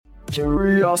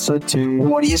Curiosity.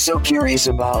 What are you so curious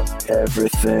about?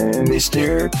 Everything,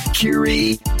 Mr.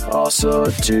 Curiosity.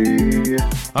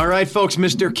 All right, folks,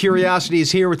 Mr. Curiosity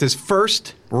is here with his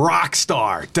first rock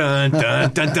star. Dun,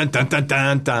 dun, dun, dun, dun, dun,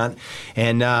 dun, dun.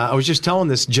 And I was just telling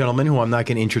this gentleman, who I'm not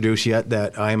going to introduce yet,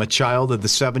 that I am a child of the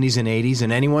 70s and 80s,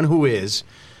 and anyone who is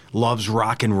loves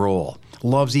rock and roll,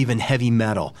 loves even heavy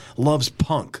metal, loves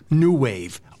punk, new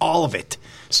wave, all of it.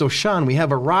 So, Sean, we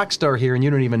have a rock star here, and you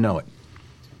don't even know it.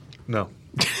 No.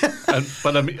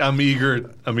 But I'm eager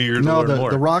to learn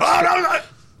more. The rock star,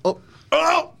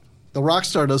 the rock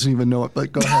star doesn't even know it,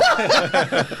 but go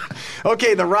ahead.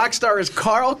 Okay, the rock star is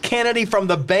Carl Canedy from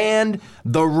the band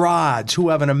The Rods, who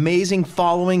have an amazing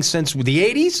following since the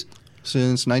 80s?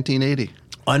 Since 1980.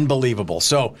 Unbelievable.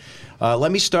 So let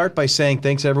me start by saying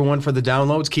thanks, everyone, for the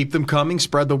downloads. Keep them coming.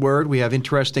 Spread the word. We have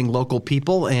interesting local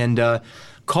people. And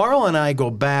Carl and I go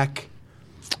back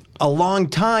a long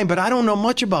time, but I don't know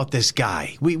much about this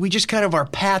guy. We just kind of, our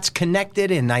paths connected,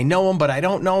 and I know him, but I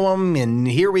don't know him, and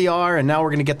here we are, and now we're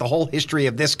going to get the whole history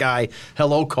of this guy.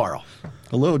 Hello, Carl.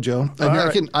 Hello, Joe.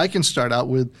 I can start out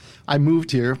with, I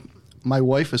moved here. My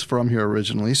wife is from here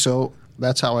originally, so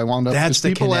that's how I wound up. That's the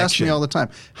people connection. ask me all the time,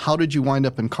 how did you wind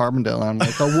up in Carbondale? I'm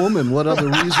like, a woman. What other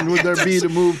reason would there be to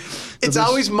move? It's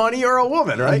always money or a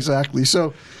woman, right? Exactly.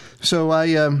 So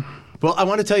I... Well, I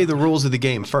want to tell you the rules of the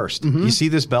game first. Mm-hmm. You see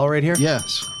this bell right here?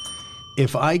 Yes.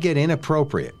 If I get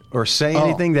inappropriate or say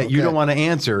anything that you don't want to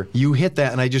answer, you hit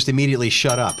that and I just immediately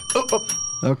shut up.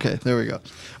 Okay, there we go.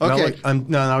 Okay.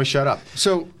 No, shut up.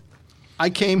 So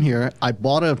I came here. I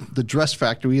bought the dress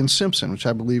factory in Simpson, which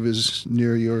I believe is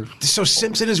near your... So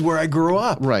Simpson is where I grew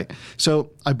up. Right. So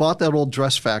I bought that old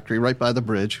dress factory right by the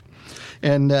bridge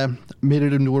and made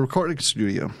it into a recording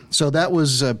studio. So that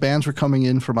was, bands were coming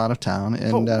in from out of town.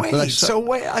 And,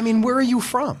 where are you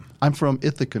from? I'm from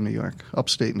Ithaca, New York,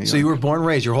 upstate New York. So you were born and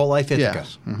raised your whole life Ithaca?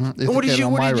 Yes. Mm-hmm. What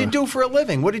did you do for a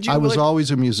living? I was always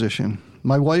a musician.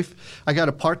 My wife, I got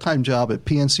a part-time job at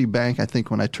PNC Bank, I think,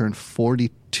 when I turned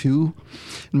 42.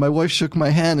 And my wife shook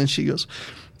my hand and she goes,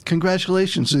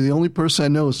 "Congratulations, you're the only person I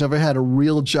know who's never had a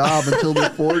real job until their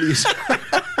 40s.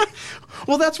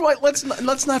 Well, that's why.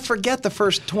 Let's not forget the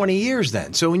first 20 years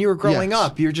then. So when you were growing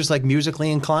up, you're just like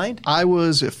musically inclined? I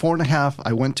was at 4.5.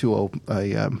 I went to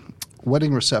a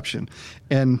wedding reception,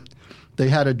 and they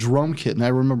had a drum kit. And I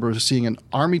remember seeing an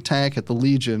Army tank at the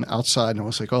Legion outside, and I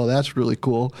was like, oh, that's really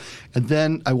cool. And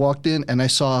then I walked in, and I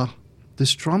saw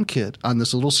this drum kit on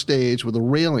this little stage with a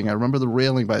railing. I remember the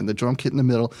railing and the drum kit in the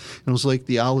middle. And it was like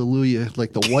the Hallelujah,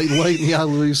 like the white light and the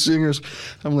Hallelujah singers.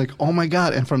 I'm like, oh my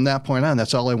God. And from that point on,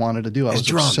 that's all I wanted to do. I was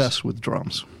obsessed with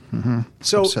drums. Mm-hmm.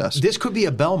 So obsessed. This could be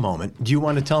a bell moment. Do you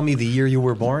want to tell me the year you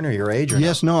were born or your age?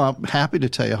 Yes, no, I'm happy to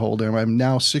tell you how old I am. I'm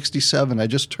now 67. I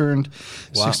just turned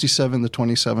 67 the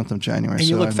 27th of January. And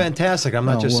you look fantastic. I'm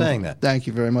not just saying that. Thank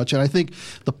you very much. And I think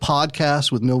the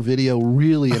podcast with no video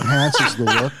really enhances the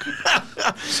look.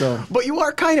 But you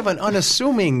are kind of an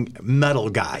unassuming metal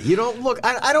guy. You don't look.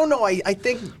 I don't know. I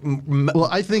think. Well,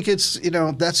 I think it's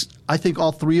I think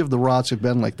all three of the Rods have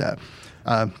been like that.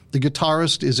 The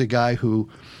guitarist is a guy who.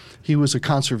 He was a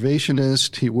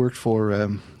conservationist. He worked for,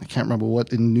 I can't remember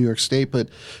what in New York State,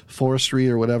 but forestry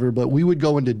or whatever. But we would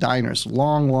go into diners,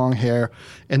 long hair,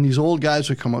 and these old guys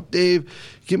would come up, Dave,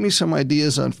 give me some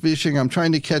ideas on fishing. I'm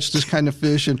trying to catch this kind of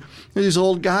fish. And these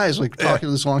old guys, like talking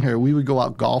to this long hair. We would go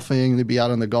out golfing. They'd be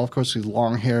out on the golf course with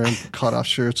long hair and cut-off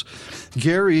shirts.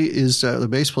 Gary is the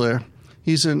bass player.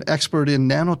 He's an expert in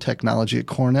nanotechnology at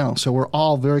Cornell. So we're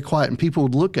all very quiet. And people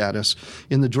would look at us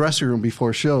in the dressing room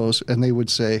before shows, and they would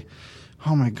say,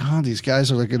 oh, my God, these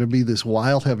guys are like going to be this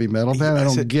wild heavy metal band. I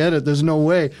don't get it. There's no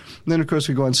way. And then, of course,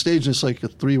 we go on stage, and it's like a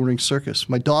three-ring circus.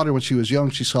 My daughter, when she was young,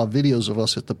 she saw videos of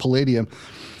us at the Palladium,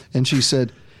 and she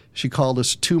said she called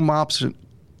us two mops and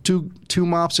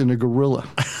a gorilla.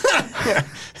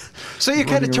 So you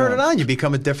kind of turn it on. You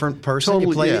become a different person. Totally,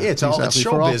 you play. It's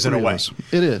showbiz in a way.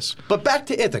 It is. But back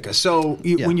to Ithaca. So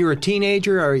when you're a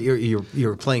teenager, or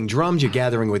you're playing drums, you're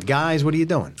gathering with guys. What are you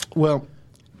doing? Well,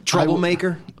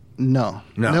 troublemaker? No,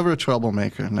 never a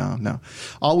troublemaker. No.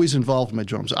 Always involved in my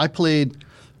drums. I played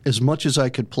as much as I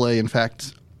could play. In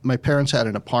fact, my parents had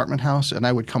an apartment house, and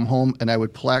I would come home and I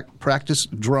would practice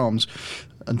drums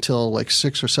until like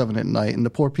 6 or 7 at night. And the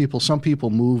poor people, some people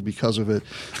moved because of it.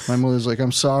 My mother's like,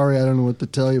 I'm sorry, I don't know what to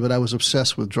tell you, but I was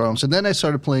obsessed with drums. And then I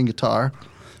started playing guitar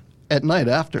at night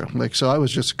after. So I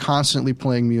was just constantly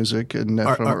playing music and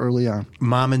from early on.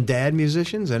 Mom and dad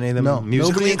musicians? Any of them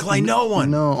musically inclined? No one?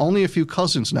 No, only a few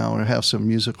cousins now have some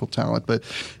musical talent. But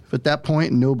But at that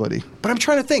point, nobody. But I'm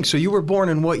trying to think. So you were born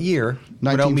in what year?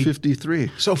 Without me-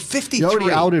 1953. So 53. You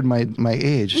already outed my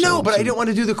age. No, so- but I didn't want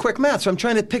to do the quick math, so I'm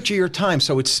trying to picture your time.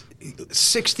 So it's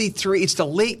 63. It's the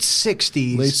late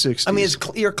 60s. Late 60s. I mean, it's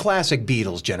your classic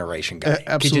Beatles generation guy.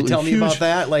 Absolutely. Could you tell me about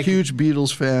that? Like, huge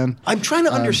Beatles fan. I'm trying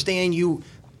to understand you.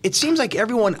 It seems like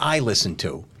everyone I listen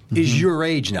to is your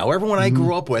age now. Everyone I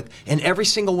grew up with, and every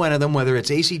single one of them, whether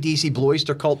it's AC/DC, Blue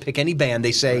Oyster Cult, pick any band,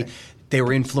 they say they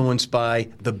were influenced by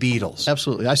the Beatles.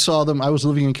 Absolutely. I saw them. I was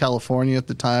living in California at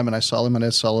the time, and I saw them on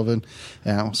Ed Sullivan,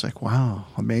 and I was like, wow,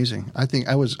 amazing. I think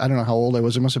I don't know how old I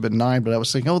was. I must have been 9, but I was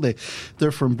thinking, oh,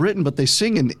 they're from Britain, but they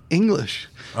sing in English.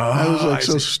 I was like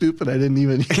so stupid, I didn't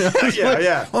even,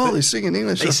 Yeah. Oh, they sing in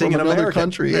English. They They're sing from in another American.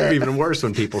 country. They're Yeah. even worse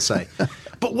when people say.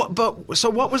 So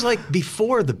what was like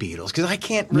before the Beatles? Because I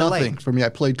can't relate. Nothing for me. I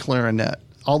played clarinet.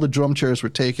 All the drum chairs were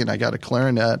taken. I got a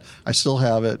clarinet. I still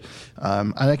have it.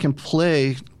 And I can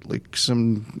play like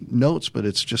some notes, but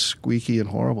it's just squeaky and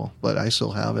horrible. But I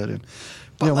still have it.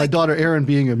 And my daughter Erin,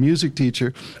 being a music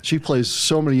teacher, she plays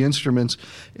so many instruments,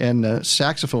 and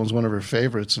saxophone is one of her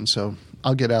favorites. And so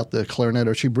I'll get out the clarinet,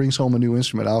 or she brings home a new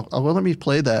instrument. I'll let me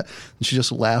play that, and she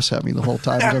just laughs at me the whole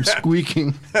time as I'm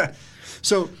squeaking.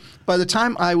 So by the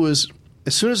time as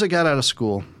soon as I got out of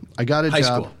school, I got a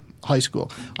job. High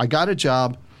school. I got a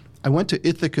job. I went to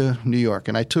Ithaca, New York,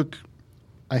 and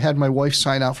I had my wife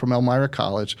sign out from Elmira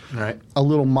College, a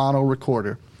little mono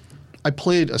recorder. I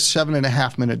played a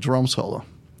 7.5-minute drum solo.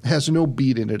 It has no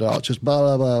beat in it at all. It's just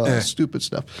blah, blah, blah, stupid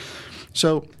stuff.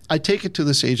 So I take it to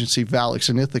this agency, Valix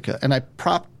in Ithaca, and I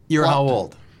You're how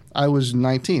old? I was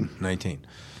 19. 19.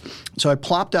 So I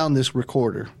plop down this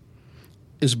recorder,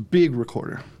 this big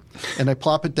recorder, and I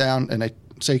plop it down, and I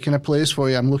say, can I play this for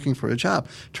you? I'm looking for a job.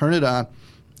 Turn it on.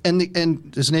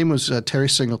 And his name was Terry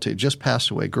Singleton, just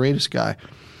passed away, greatest guy.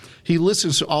 He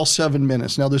listens to all 7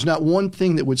 minutes. Now, there's not one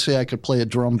thing that would say I could play a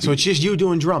drum beat. So it's just you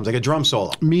doing drums, like a drum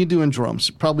solo. Me doing drums.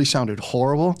 It probably sounded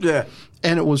horrible. Yeah.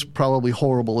 And it was probably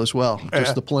horrible as well,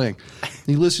 just the playing.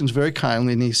 He listens very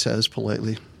kindly, and he says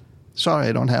politely, sorry,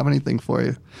 I don't have anything for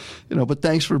you. But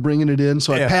thanks for bringing it in.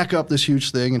 So I pack up this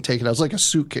huge thing and take it out. It's like a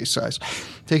suitcase size.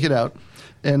 Take it out.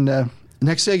 And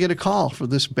next day I get a call for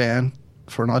this band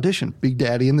for an audition, Big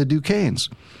Daddy and the Duquesnes.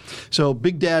 So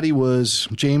Big Daddy was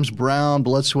James Brown,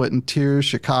 Blood, Sweat, and Tears,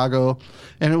 Chicago,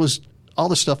 and it was all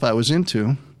the stuff I was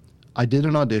into. I did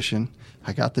an audition.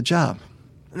 I got the job.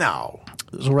 No.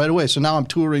 So right away. So now I'm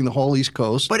touring the whole East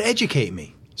Coast. But educate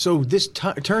me. So this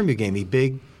term you gave me,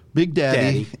 Big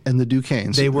Daddy and the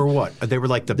Duquesnes. They were what? They were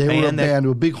like they were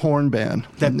a big horn band.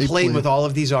 That played with all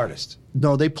of these artists?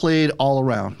 No, they played all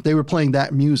around. They were playing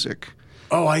that music.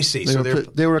 Oh, I see.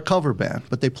 They were a cover band,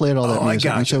 but they played all that music. I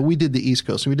gotcha. And so we did the East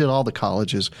Coast, and we did all the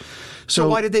colleges. So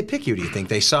why did they pick you, do you think?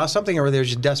 They saw something, or were they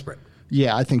just desperate?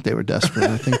 Yeah, I think they were desperate.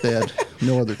 I think they had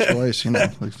no other choice, No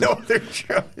other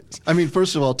choice. I mean,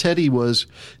 first of all, Teddy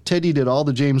did all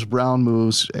the James Brown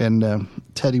moves, and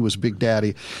Teddy was Big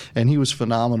Daddy, and he was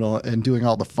phenomenal and doing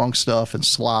all the funk stuff and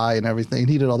Sly and everything.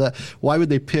 He did all that. Why would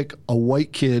they pick a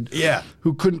white kid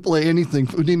who couldn't play anything,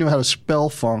 who didn't know how to spell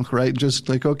funk, right? Just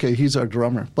like, okay, he's our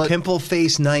drummer. But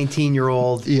pimple-faced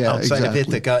 19-year-old outside of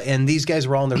Ithaca, and these guys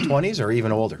were all in their 20s or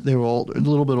even older? They were older, a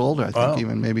little bit older, I think,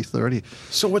 even maybe 30.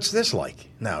 So what's this like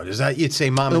now? Is that you'd say,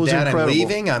 Mom and Dad, incredible. I'm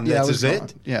leaving? This is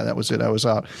it? Yeah, that was it. I was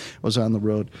out. I was on the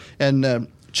road. And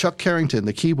Chuck Carrington,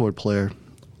 the keyboard player,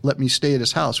 let me stay at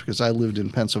his house because I lived in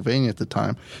Pennsylvania at the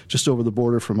time, just over the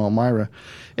border from Elmira.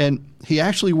 And he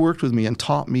actually worked with me and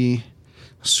taught me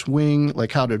swing,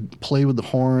 like how to play with the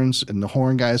horns, and the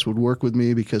horn guys would work with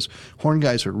me because horn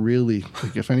guys are really,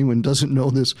 like, if anyone doesn't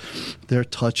know this, they're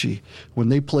touchy. When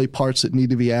they play parts that need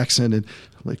to be accented,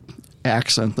 like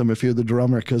accent them if you're the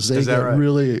drummer because they get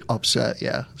really upset.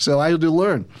 Yeah. So I had to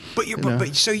learn. But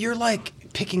so you're like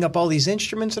picking up all these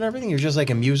instruments and everything? You're just like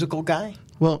a musical guy?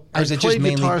 Well, I played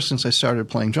guitar since I started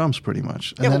playing drums pretty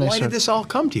much. And then why did this all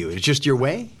come to you? It's just your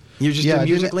way? You're just a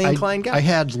musically inclined guy? I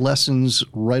had lessons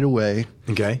right away.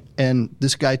 Okay. And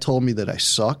this guy told me that I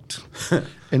sucked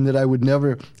and that I would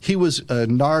never – he was a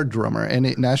NARD drummer,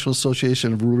 National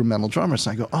Association of Rudimental Drummers.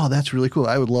 And I go, oh, that's really cool.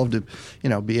 I would love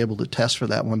to, be able to test for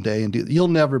that one day. And you'll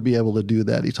never be able to do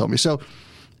that, he told me. So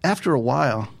after a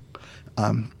while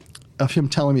of him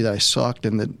telling me that I sucked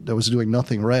and that I was doing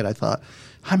nothing right, I thought,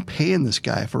 I'm paying this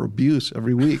guy for abuse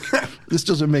every week. This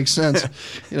doesn't make sense.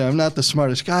 I'm not the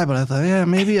smartest guy, but I thought, yeah,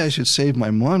 maybe I should save my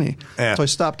money. Yeah. So I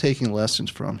stopped taking lessons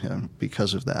from him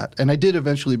because of that. And I did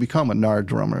eventually become a NARD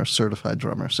drummer, a certified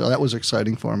drummer. So that was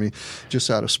exciting for me, just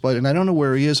out of spite. And I don't know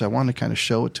where he is. I want to kind of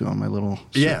show it to him, my little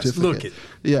certificate. Look it.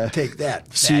 Yeah. Take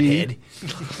that, See? fathead.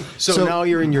 So now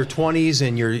you're in your 20s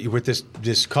and you're with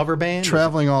this cover band?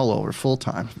 Traveling all over, full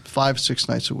time, 5-6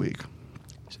 nights a week.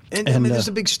 And I mean, there's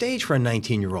a big stage for a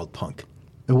 19-year-old punk.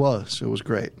 It was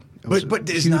great. It was But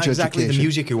a it's huge not exactly education. the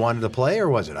music you wanted to play, or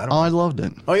was it? I don't Oh, know. I loved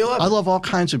it. Oh, you loved it? I love all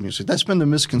kinds of music. That's been the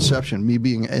misconception, me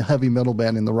being a heavy metal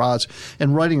band in the Rods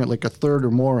and writing it like a third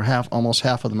or more, almost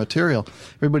half of the material.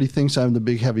 Everybody thinks I'm the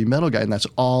big heavy metal guy, and that's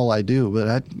all I do. But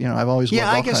I've always loved all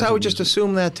I guess kinds I would of just music.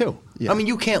 assume that too. Yeah. I mean,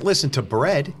 you can't listen to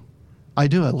Bread. I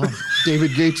do. I love it.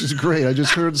 David Gates is great. I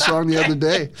just heard the song the other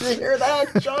day. You hear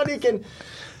that, John? You can.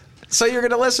 So you're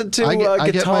going to listen to I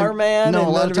get Guitar Man? No, and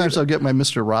a lot of everything? times I'll get my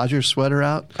Mr. Rogers sweater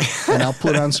out, and I'll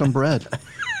put on some Bread.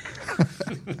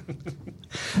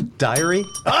 Diary?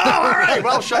 Oh, all right.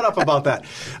 Well, shut up about that.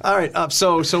 All right.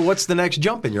 So what's the next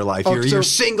jump in your life? You're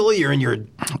single. You're in your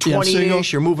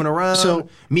 20-ish. You're moving around. So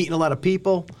meeting a lot of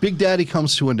people. Big Daddy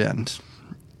comes to an end.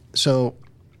 So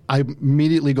I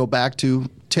immediately go back to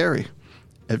Terry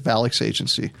at Valix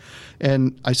Agency.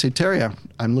 And I say, Terry,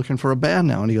 I'm looking for a band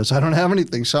now. And he goes, I don't have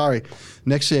anything. Sorry.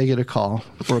 Next day I get a call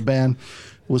for a band.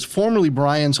 It was formerly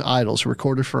Brian's Idols,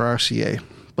 recorded for RCA.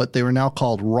 But they were now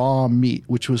called Raw Meat,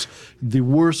 which was one of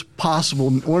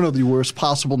the worst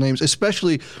possible names,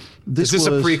 especially this Is this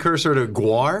was a precursor to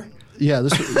Guar? Yeah,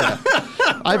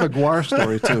 I have a Guar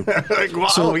story, too.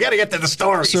 So we got to get to the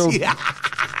story.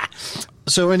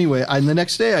 So anyway, the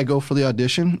next day I go for the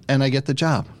audition and I get the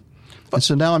job. And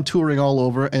so now I'm touring all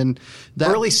over. And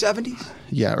Early 70s?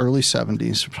 Yeah, early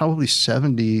 70s, probably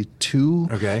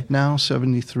 72 now,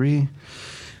 73.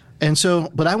 And so,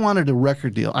 but I wanted a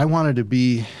record deal. I wanted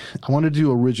to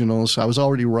do originals. I was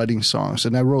already writing songs.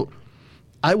 And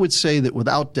I would say that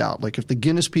without doubt, like if the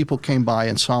Guinness people came by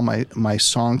and saw my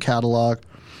song catalog,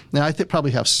 now I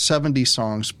probably have 70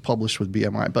 songs published with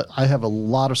BMI, but I have a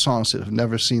lot of songs that have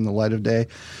never seen the light of day.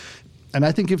 And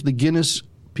I think if the Guinness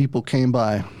people came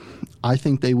by, I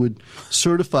think they would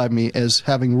certify me as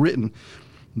having written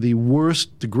the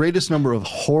greatest number of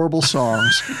horrible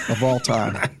songs of all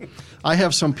time. I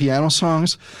have some piano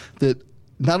songs that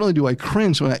not only do I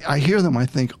cringe, when I hear them, I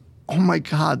think, oh my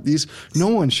God, no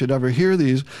one should ever hear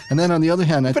these. And then on the other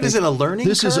hand, I think, is it a learning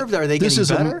curve? Are they getting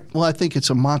better? Well, I think it's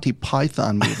a Monty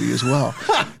Python movie as well.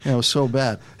 So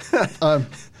bad.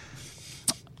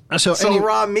 So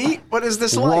Raw Meat, what is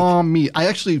this like? Raw Meat. I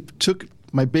actually took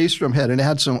my bass drum head and it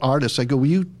had some artists. I go, will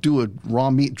you do a Raw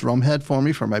Meat drum head for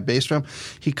me for my bass drum?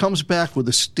 He comes back with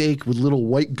a steak with little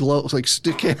white gloves, like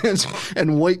stick hands,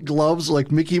 and white gloves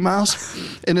like Mickey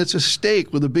Mouse. And it's a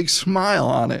steak with a big smile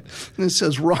on it. And it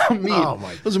says Raw Meat. Oh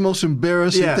my. It was the most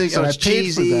embarrassing thing. So and I it's paid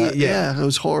cheesy. for that. Yeah, it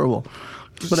was horrible.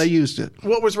 But I used it.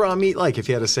 What was Raw Meat like, if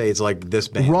you had to say it's like this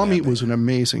band? Raw Meat was an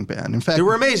amazing band. In fact, they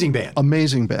were an amazing band.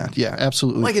 Amazing band, yeah,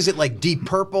 absolutely. Like, is it like Deep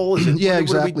Purple? Is it, yeah,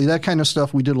 exactly. That kind of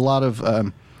stuff. We did a lot of,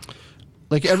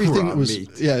 like everything Raw was, Meat.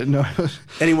 yeah, no.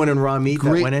 Anyone in Raw Meat that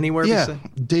went anywhere? Yeah,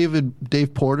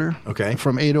 Dave Porter. Okay.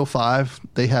 From 805.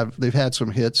 They've had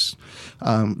some hits.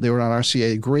 They were on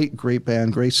RCA. Great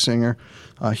band, great singer.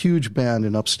 Huge band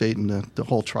in upstate in the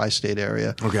whole tri-state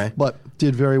area. Okay. But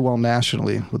did very well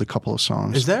nationally with a couple of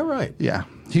songs. Is that right? Yeah.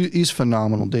 He's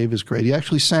phenomenal. Dave is great. He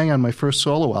actually sang on my first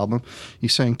solo album. He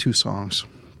sang 2 songs.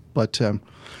 But trying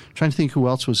to think who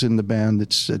else was in the band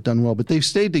that's done well. But they've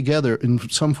stayed together in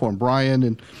some form. Brian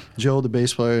and Joe, the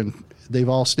bass player, and they've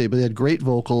all stayed. But they had great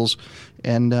vocals,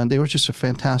 and they were just a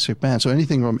fantastic band. So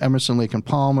anything from Emerson, Lake and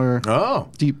Palmer,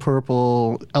 Deep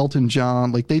Purple, Elton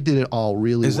John, like they did it all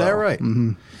really well. Is that right?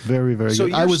 Mm-hmm. Very, very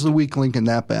good. I was the weak link in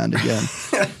that band again.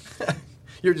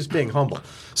 You're just being humble.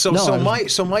 So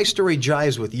my story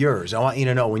jives with yours. I want you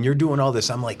to know, when you're doing all this,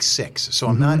 I'm like 6, so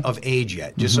I'm not of age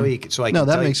yet. Just so I can. No,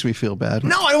 that tell makes me feel bad.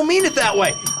 No, I don't mean it that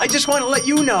way. I just want to let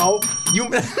you know.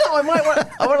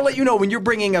 I want to let you know when you're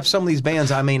bringing up some of these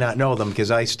bands, I may not know them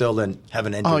because I still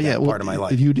haven't entered that part of my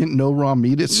life. You didn't know Raw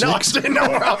Meat at 6? No, I didn't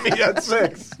know Raw Meat at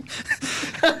 6.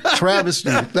 Travesty.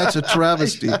 That's a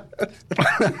travesty.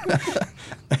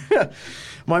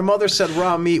 My mother said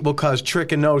Raw Meat will cause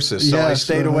trichinosis, so I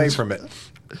stayed away from it.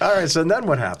 All right, so then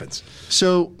what happens?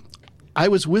 So I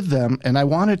was with them, and I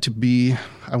wanted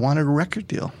a record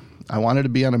deal. I wanted to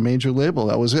be on a major label.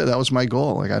 That was it. That was my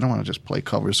goal. Like, I don't want to just play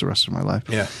covers the rest of my life.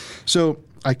 Yeah. So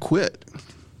I quit.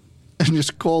 And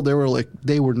just cold,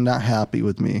 they were not happy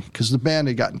with me because the band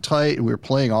had gotten tight and we were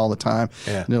playing all the time.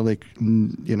 Yeah. And they're like,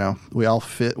 we all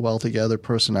fit well together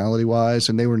personality-wise,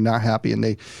 and they were not happy. And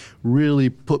they really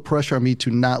put pressure on me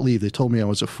to not leave. They told me I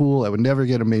was a fool. I would never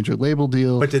get a major label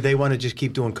deal. But did they want to just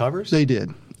keep doing covers? They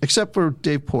did, except for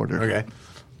Dave Porter. Okay.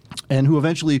 And who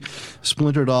eventually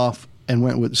splintered off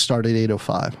and started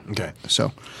 805. Okay.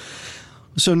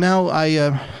 So now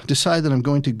I decide that I'm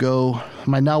going to go.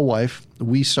 My now wife,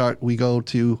 we go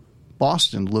to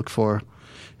Boston to look for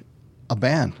a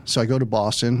band. So I go to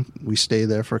Boston. We stay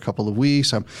there for a couple of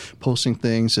weeks. I'm posting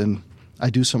things and I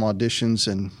do some auditions,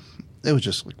 and it was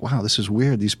just like, wow, this is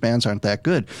weird. These bands aren't that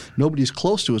good. Nobody's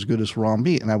close to as good as Raw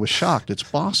Meat, and I was shocked. It's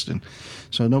Boston,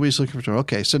 so nobody's looking for.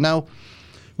 Okay, so now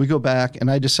we go back,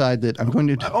 and I decide that I'm going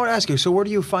to. I want to ask you. So where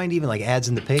do you find even like ads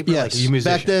in the paper? Yes, like, are you a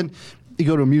musician? back then. You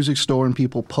go to a music store and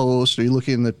people post, or you look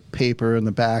in the paper in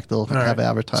the back, they'll have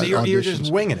advertising. So you're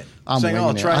just winging it. I'm saying,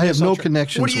 winging it. I have no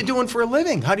connections. What are you doing for a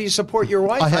living? How do you support your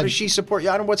wife? How does she support you?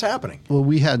 I don't know what's happening. Well,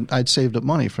 I'd saved up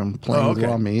money from playing with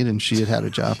Raw Meat, and she had a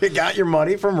job. You got your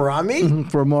money from Raw Meat?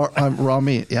 For more Raw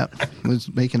Meat, yeah. I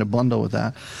was making a bundle with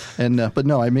that. But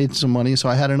no, I made some money, so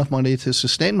I had enough money to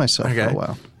sustain myself for a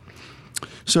while.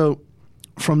 So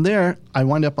from there, I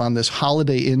wound up on this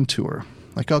Holiday Inn tour.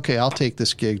 Like, okay, I'll take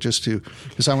this gig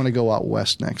because I want to go out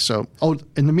west next. So,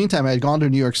 in the meantime, I had gone to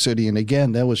New York City, and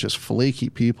again, that was just flaky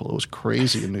people. It was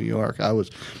crazy in New York. I was,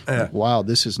 like, wow,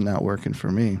 this is not working for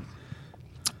me.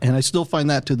 And I still find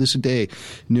that to this day,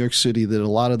 New York City, that a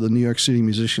lot of the New York City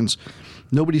musicians,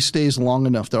 nobody stays long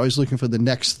enough. They're always looking for the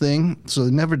next thing, so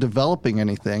they're never developing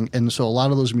anything. And so a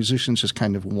lot of those musicians just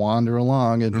kind of wander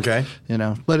along. And,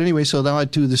 But anyway, so now I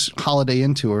do this Holiday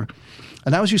Inn tour.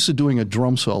 And I was used to doing a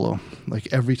drum solo,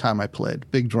 like every time I played,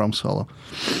 big drum solo.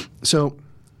 So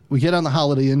we get on the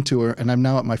Holiday Inn tour, and I'm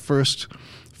now at my first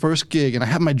gig, and I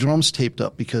have my drums taped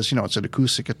up because, it's an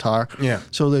acoustic guitar. Yeah.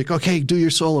 So they're like, okay, do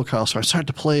your solo, Carl. So I start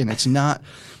to play, and it's not,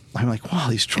 I'm like, wow,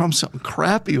 these drums sound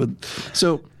crappy.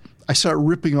 So I start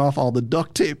ripping off all the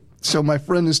duct tape. So my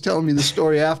friend is telling me the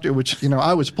story after, which,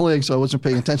 I was playing, so I wasn't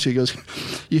paying attention. He goes,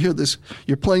 you hear this,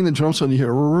 you're playing the drum solo, and you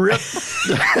hear rip.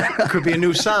 Could be a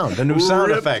new sound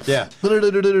effect, yeah.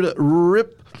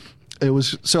 Rip. It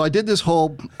was, so I did this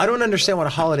whole. I don't understand what a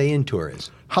Holiday Inn tour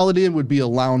is. Holiday Inn would be a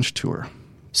lounge tour.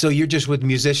 So you're just with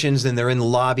musicians, and they're in the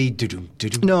lobby?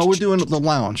 No, we're doing the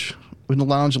lounge. We're in the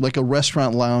lounge, like a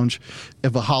restaurant lounge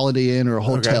of a Holiday Inn or a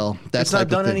hotel. Okay. That's not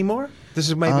done anymore? This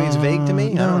is maybe it's vague to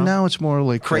me. No, now it's more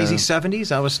like crazy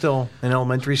 70s. I was still in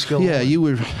elementary school. Yeah, you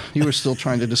were still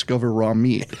trying to discover Raw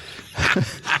Meat.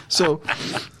 So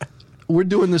we're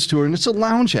doing this tour, and it's a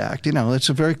lounge act. It's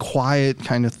a very quiet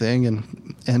kind of thing, and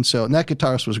that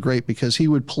guitarist was great because he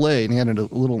would play, and he had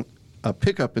a little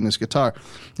pickup in his guitar.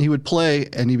 He would play,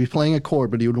 and he'd be playing a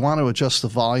chord, but he would want to adjust the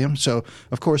volume. So,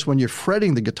 of course, when you're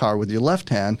fretting the guitar with your left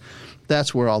hand,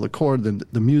 that's where all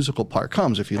the musical part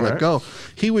comes. If you let go,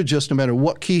 he would just, no matter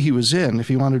what key he was in, if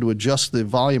he wanted to adjust the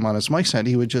volume on his mic stand,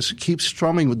 he would just keep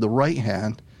strumming with the right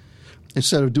hand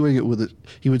instead of doing it with it.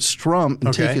 He would strum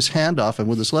and take his hand off and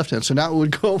with his left hand. So now it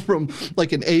would go from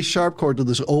like an A sharp chord to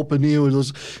this open E with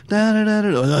those da da da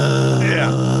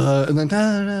da and then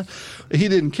da da da. He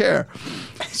didn't care,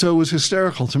 so it was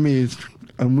hysterical to me.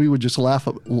 And we would just laugh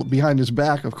behind his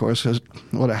back, of course, as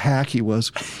what a hack he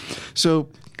was. So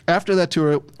after that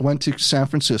tour, I went to San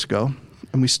Francisco,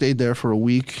 and we stayed there for a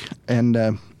week. And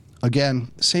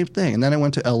again, same thing. And then I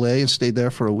went to L.A. and stayed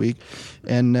there for a week.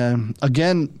 And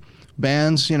again,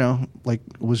 bands,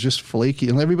 was just flaky.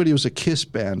 And everybody was a Kiss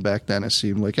band back then, it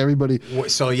seemed like. Everybody.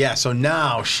 So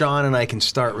now Sean and I can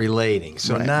start relating.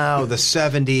 So now the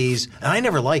 70s, and I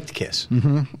never liked Kiss.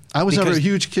 Mm-hmm. I was never a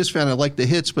huge Kiss fan. I liked the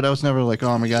hits, but I was never like,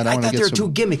 oh my God, I want to get some. I thought they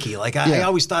were too gimmicky. Like, I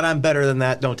always thought I'm better than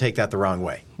that. Don't take that the wrong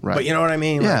way. Right. But you know what I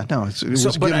mean? Yeah, no, it was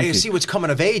gimmicky. But I see what's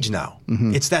coming of age now.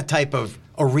 Mm-hmm. It's that type of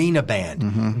arena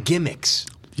band, gimmicks.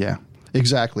 Yeah.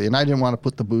 Exactly, and I didn't want to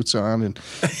put the boots on and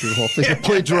do the whole thing. I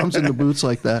played drums in the boots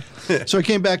like that. So I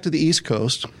came back to the East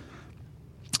Coast,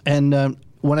 and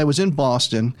when I was in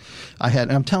Boston,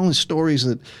 and I'm telling stories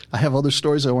that I have other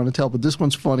stories I want to tell, but this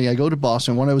one's funny. I go to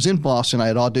Boston. When I was in Boston, I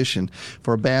had auditioned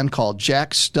for a band called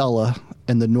Jack Stella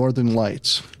and the Northern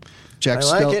Lights. Jack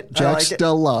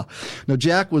Stella. Now,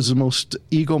 Jack was the most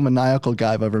egomaniacal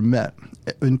guy I've ever met,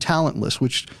 and talentless.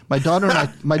 Which my daughter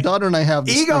and I have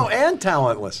this ego thing. And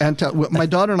talentless. My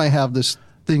daughter and I have this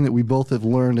thing that we both have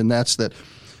learned, and that's that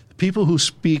people who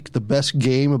speak the best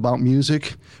game about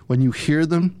music, when you hear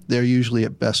them, they're usually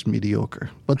at best mediocre.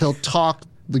 But they'll talk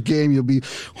the game, you'll be,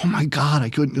 oh my God, I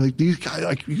couldn't, like, these guys,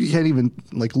 like, you can't even,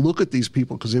 like, look at these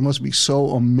people because they must be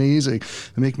so amazing.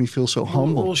 They make me feel so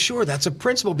humble. Well, sure, that's a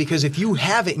principle, because if you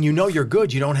have it and you know you're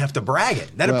good, you don't have to brag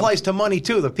it. That applies to money,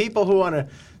 too. The people who want to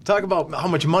talk about how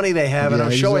much money they have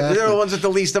and show it, they're the ones with the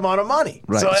least amount of money.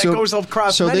 Right. So that goes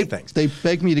across many things. They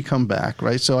begged me to come back,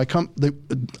 right? So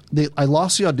I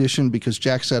lost the audition because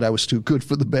Jack said I was too good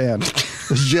for the band.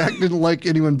 Jack didn't like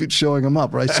anyone showing him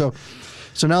up, right? So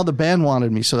now the band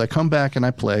wanted me, so I come back and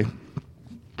I play.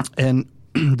 And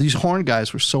these horn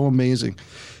guys were so amazing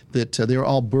that they were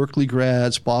all Berkeley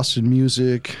grads, Boston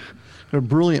Music. They're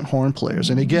brilliant horn players.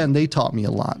 And again, they taught me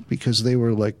a lot because they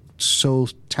were like so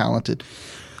talented.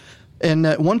 And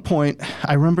at one point,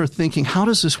 I remember thinking, how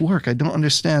does this work? I don't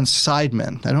understand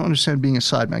sidemen. I don't understand being a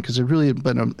sideman because I've really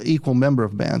been an equal member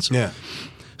of bands. Yeah.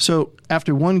 So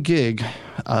after one gig,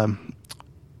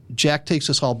 Jack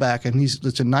takes us all back, and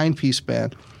it's a 9-piece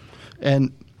band.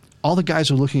 And all the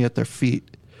guys are looking at their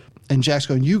feet. And Jack's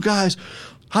going, you guys,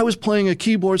 I was playing a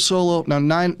keyboard solo. Now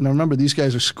remember, these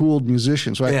guys are schooled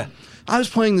musicians, right? Yeah. I was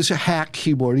playing this hack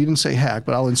keyboard. He didn't say hack,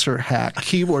 but I'll insert hack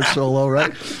keyboard solo,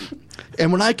 right?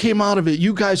 And when I came out of it,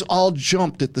 you guys all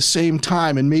jumped at the same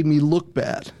time and made me look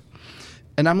bad.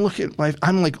 And I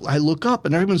look up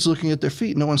and everyone's looking at their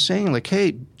feet. No one's saying like,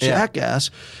 hey, jackass,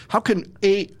 how can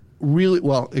 8 really,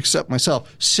 well, except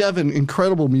myself, 7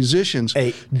 incredible musicians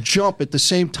jump at the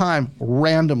same time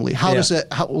randomly? How does that,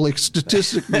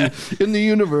 statistically in the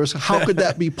universe, how could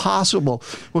that be possible?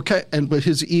 But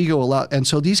his ego allowed, and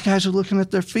so these guys are looking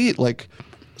at their feet like.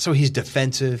 So he's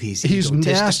defensive, he's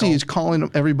nasty, he's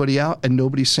calling everybody out, and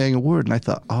nobody's saying a word. And I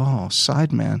thought, oh,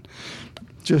 sideman,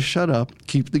 just shut up,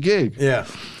 keep the gig. Yeah.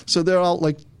 So they're all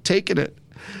like taking it.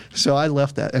 So I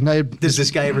left that. And does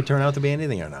this guy ever turn out to be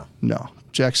anything or no? No.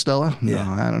 Jack Stella? No,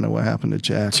 I don't know what happened to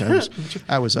Jack.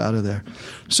 I was out of there.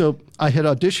 So I had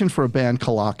auditioned for a band,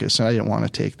 Colossus, and I didn't want to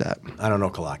take that. I don't know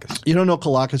Colossus. You don't know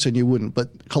Colossus, and you wouldn't.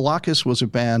 But Colossus was a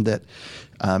band that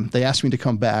they asked me to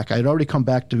come back. I had already come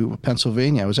back to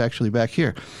Pennsylvania. I was actually back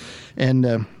here.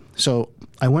 And so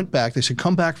I went back. They said,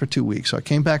 come back for 2 weeks. So I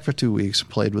came back for 2 weeks,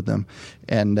 played with them,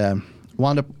 and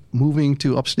wound up moving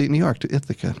to upstate New York, to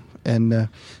Ithaca. And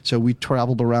so we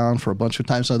traveled around for a bunch of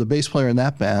times. Now, the bass player in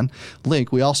that band,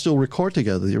 Link, we all still record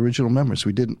together, the original members.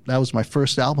 That was my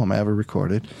first album I ever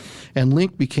recorded. And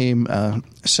Link became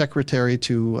secretary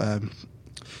to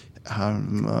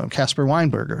Caspar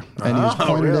Weinberger, and he was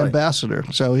appointed ambassador.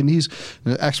 So, and he's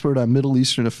an expert on Middle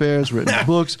Eastern affairs, written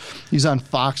books. He's on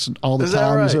Fox all the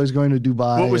time. Right? He's always going to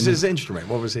Dubai. What was his instrument?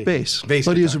 What was he? Bass.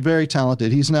 But he was very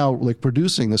talented. He's now like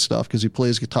producing this stuff because he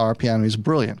plays guitar, piano. He's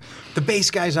brilliant. The bass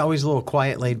guy's always a little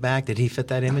quiet, laid back. Did he fit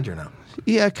that image or no?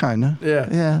 Yeah, kind of.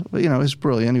 Yeah. But, he's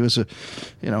brilliant. He was a,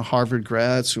 Harvard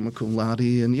grad, summa cum laude,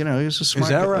 and, he was a smart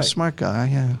guy. Is that right? A smart guy,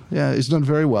 yeah. Yeah, he's done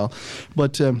very well.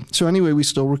 But, so anyway, we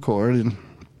still record.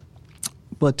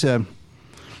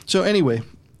 So anyway,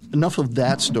 enough of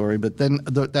that story. But then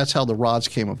that's how the Rods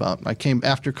came about. I came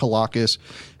after Colossus.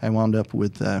 I wound up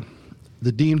with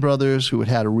the Dean Brothers, who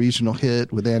had a regional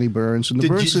hit with Annie Burns. And the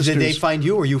Burns sisters. Did they find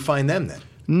you or you find them then?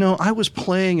 No, I was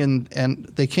playing, and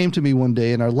they came to me one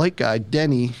day, and our light guy,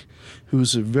 Denny,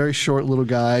 who's a very short little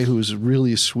guy who's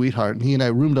really a sweetheart, and he and I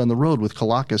roomed on the road with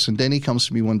Colossus, and Denny comes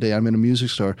to me one day, I'm in a music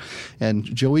store, and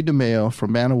Joey DeMeo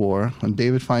from Man of War, and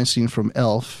David Feinstein from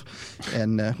Elf,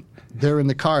 and they're in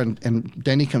the car, and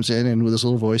Denny comes in, and with his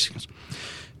little voice, he goes,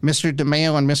 Mr.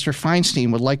 DeMeo and Mr.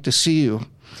 Feinstein would like to see you.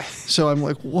 So I'm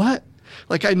like, what?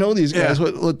 Like, I know these guys.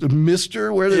 Yeah. What the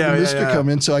Mr.? Where did the Mr. come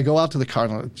in? So I go out to the car,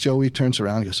 and Joey turns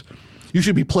around and goes, you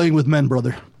should be playing with men,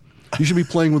 brother. You should be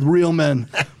playing with real men,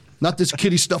 not this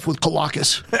kiddie stuff with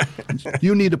Colossus.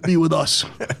 You need to be with us.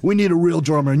 We need a real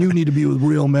drummer, and you need to be with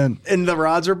real men. And the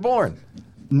Rods are born.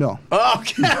 No. Oh,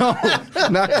 okay. No,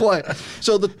 not quite.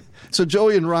 So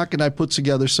Joey and Rock and I put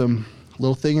together some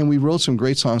little thing, and we wrote some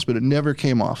great songs, but it never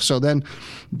came off. So then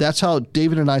that's how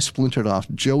David and I splintered off.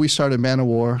 Joey started Man of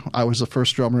War. I was the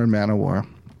first drummer in Man of War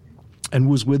and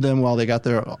was with them while they got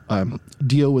their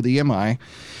deal with EMI.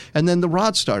 And then the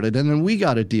Rod started, and then we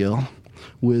got a deal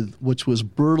with which was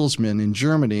Bertelsmann in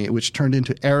Germany, which turned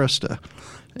into Arista.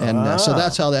 And so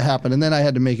that's how that happened. And then I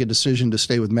had to make a decision to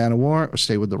stay with Man of War or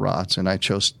stay with the Rods, and I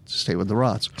chose to stay with the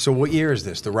Rods. So what year is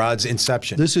this, the Rods'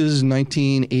 inception? This is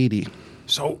 1980.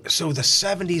 So the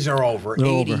 70s are over. They're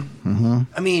 80. over. Mm-hmm.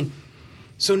 I mean,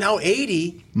 so now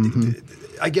 80,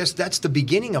 I guess that's the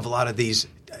beginning of a lot of these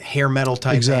hair metal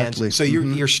type bands. So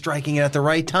you're striking it at the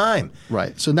right time.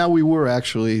 Right. So now we were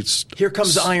actually... Here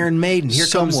comes Iron Maiden. Here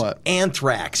somewhat. comes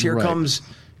Anthrax. Here comes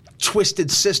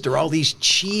Twisted Sister. All these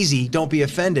cheesy, don't be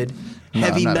offended.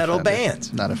 heavy not metal offended.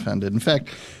 bands. Not offended. In fact,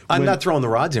 I'm not throwing the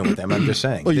rods in with them. I'm just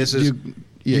saying. Well, you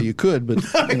you could, but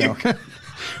you know,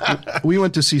 we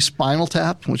went to see Spinal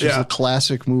Tap, which is a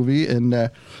classic movie,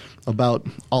 and about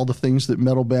all the things that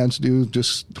metal bands do,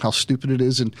 just how stupid it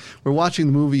is. And we're watching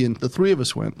the movie, and the three of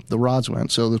us went. The rods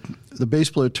went. So the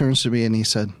bass player turns to me and he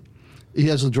said, he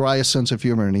has the driest sense of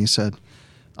humor, and he said,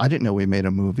 "I didn't know we made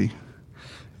a movie."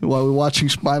 While we're watching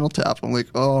Spinal Tap, I'm like,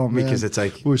 oh, man. Because it's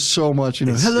like... We're so much,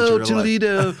 hello,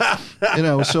 Toledo.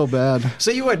 It was so bad.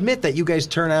 So you admit that you guys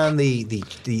turn on the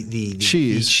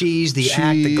cheese, the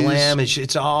act, the glam.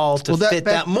 It's all to fit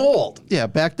that mold. Yeah,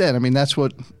 back then. I mean, that's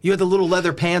what... You had the little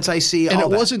leather pants I see. And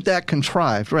all it wasn't that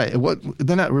contrived, right?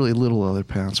 They're not really little leather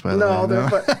pants, by the way. No,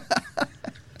 they're...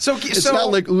 So it's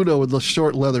not like Udo with the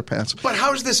short leather pants. But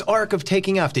how's this arc of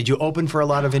taking off? Did you open for a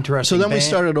lot of interesting So then bands? we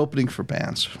started opening for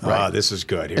bands. Right? Oh, this is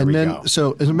good. Here we go.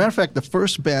 So as a matter of fact, the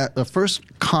first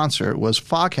concert was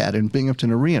Foghat in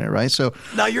Binghamton Arena, right? So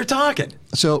now you're talking.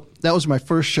 So that was my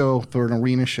first show for an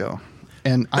arena show.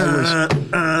 And I was...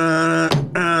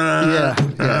 Yeah.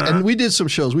 And we did some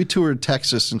shows. We toured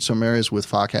Texas and some areas with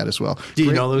Foghat as well. Do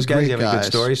you know those guys? You have any good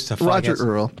stories to Roger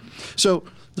Earl. So...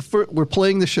 we're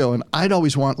playing the show, and I'd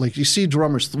always want, like, you see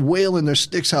drummers wailing their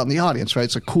sticks out in the audience, right?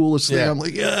 It's the coolest thing. I'm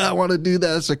like, I want to do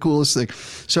that. It's the coolest thing.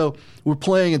 So we're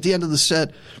playing. At the end of the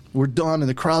set, we're done, and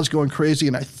the crowd's going crazy,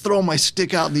 and I throw my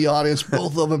stick out in the audience,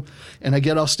 both of them, and I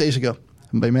get off stage and go,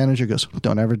 my manager goes,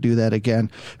 "Don't ever do that again.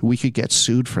 We could get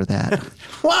sued for that."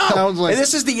 Wow. And I was like, and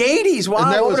this is the 80s. Wow.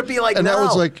 What would it be like now? And that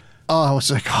was like... I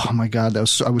was like, oh my God, I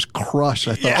was crushed.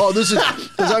 I thought, this is,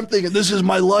 because I'm thinking, this is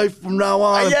my life from now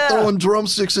on. I'm throwing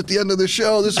drumsticks at the end of the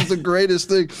show. This is the greatest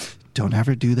thing. Don't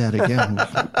ever do that again.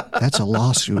 That's a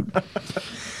lawsuit.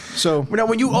 So now,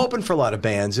 when you open for a lot of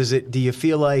bands, do you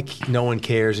feel like no one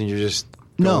cares and you're just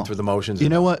going through the motions? You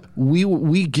know what?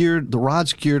 The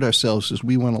rods geared ourselves as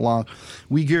we went along.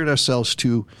 We geared ourselves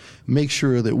to make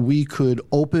sure that we could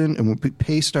open, and we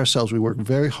paced ourselves. We worked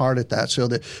very hard at that so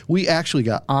that we actually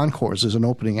got encores as an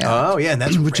opening act. Oh, yeah, and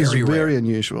that's which is very very rare.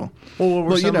 Unusual. Well,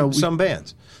 what were some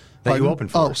bands that you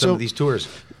opened for, some of these tours?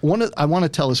 I want to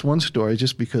tell this one story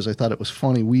just because I thought it was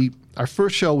funny. Our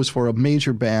first show was for a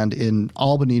major band in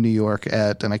Albany, New York,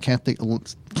 and I can't think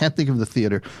of the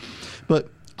theater, but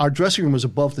our dressing room was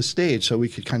above the stage, so we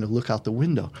could kind of look out the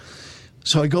window.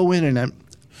 So I go in, and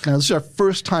now this is our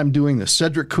first time doing this.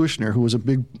 Cedric Kushner, who was a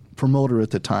big promoter at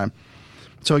the time.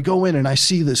 So I go in, and I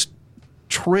see this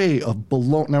tray of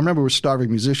bologna. Now, remember, we're starving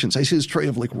musicians. I see this tray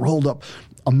of, like, rolled up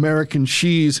American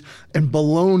cheese and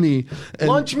bologna. And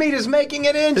lunch meat is making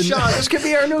it in, Sean. This could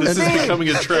be our new theme. This is becoming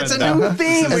a trend. It's a new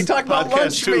theme. We talk about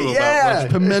lunch meat. Yeah.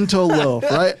 Pimento loaf,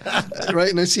 right? Right?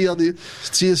 And I see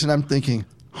this, and I'm thinking,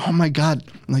 oh my God,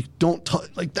 like, don't touch,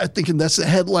 like, I'm thinking that's the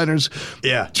headliner's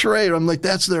tray. I'm like,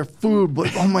 that's their food,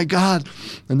 but oh my God.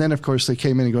 And then, of course, they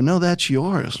came in and go, no, that's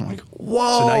yours. I'm like,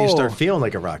 whoa. So now you start feeling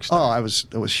like a rock star. Oh,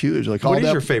 it was huge. Like, what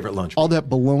is your favorite lunch? All that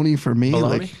bologna for me.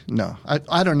 Bologna? Like, no,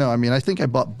 I don't know. I mean, I think I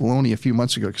bought bologna a few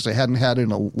months ago because I hadn't had it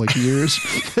in years.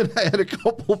 And I had a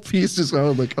couple pieces. And I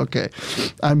was like, okay,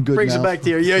 I'm good Brings now. it back to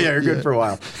you. Yeah, you're good for a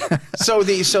while. So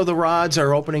the rods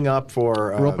are opening up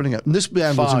for... We're opening up. And this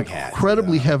band was an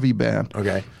incredibly heavy band.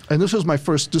 Okay. And this was my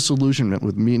first disillusionment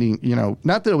with meaning,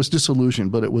 not that it was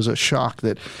disillusioned, but it was a shock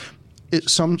that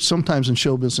sometimes in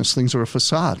show business things are a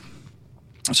facade.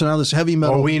 So now this heavy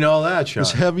metal... Oh, we know that, Sean.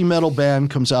 This heavy metal band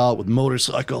comes out with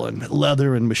motorcycle and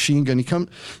leather and machine gun.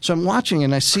 So I'm watching,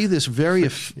 and I see this very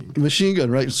machine gun,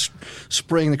 right,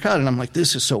 spraying the crowd, and I'm like,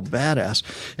 this is so badass.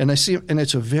 And I see, and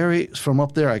it's from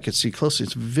up there I could see closely,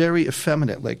 it's very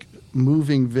effeminate, like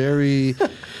moving very,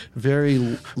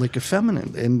 very, like,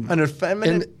 effeminate. An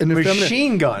effeminate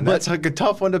machine gun. That's like a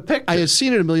tough one to picture. I had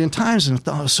seen it a million times, and I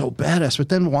thought it was so badass. But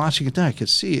then watching it there, I could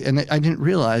see, and I didn't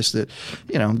realize that,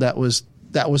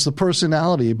 that was the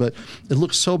personality, but it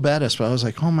looked so badass. But I was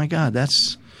like, oh my God,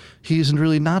 he's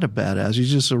really not a badass. He's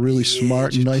just a really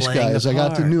smart and nice guy. As I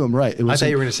got to know him, right? I thought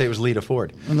you were going to say it was Lita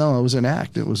Ford. No, it was an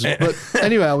act. But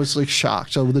anyway, I was like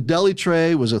shocked. So the deli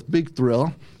tray was a big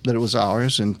thrill that it was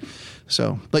ours, and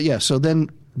so. But yeah, so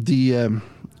then we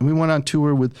went on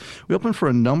tour we opened for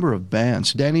a number of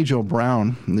bands. Danny Joe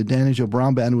Brown, and the Danny Joe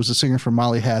Brown Band was the singer for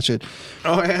Molly Hatchet.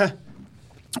 Oh yeah.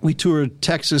 We toured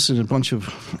Texas and a bunch of,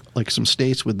 some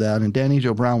states with that, and Danny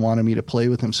Joe Brown wanted me to play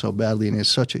with him so badly, and he has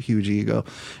such a huge ego.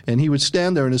 And he would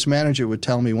stand there, and his manager would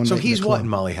tell me one So night he's what in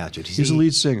Molly Hatchet? He's the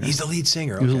lead singer. He's the lead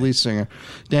singer, okay. He was the lead singer.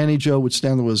 Danny Joe would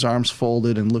stand there with his arms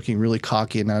folded and looking really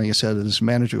cocky, and now he said to his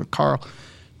manager, Carl,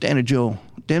 Danny Joe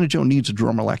needs a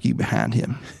drummer like you behind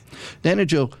him. Danny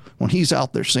Joe, when he's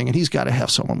out there singing, he's got to have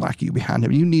someone like you behind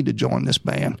him. You need to join this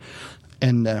band.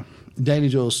 And Danny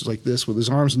Joe's like this with his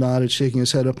arms knotted, shaking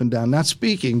his head up and down, not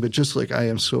speaking, but just like, I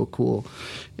am so cool.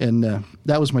 And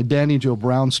that was my Danny Joe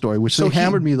Brown story, which they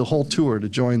hammered me the whole tour to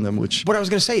join them. Which what I was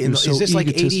going to say, is so this like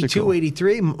 82,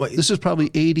 83? This is probably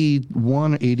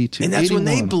 81, 82. And that's 81.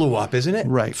 when they blew up, isn't it?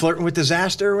 Right. Flirting with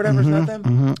Disaster or whatever, is that them?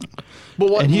 Mm-hmm. But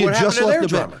what happened to their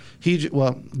drummer?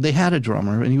 Well, they had a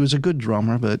drummer, and he was a good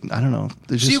drummer, but I don't know.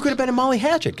 So you could have been a Molly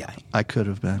Hatchet guy. I could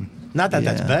have been. Not that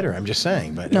that's better, I'm just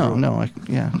saying. But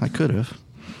I could have.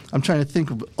 I'm trying to think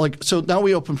of, so now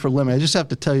we open for Lemmy. I just have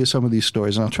to tell you some of these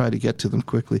stories, and I'll try to get to them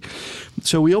quickly.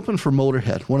 So we opened for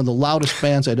Motorhead, one of the loudest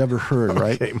bands I'd ever heard,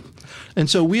 right? And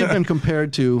so we have been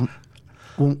compared to,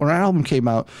 when our album came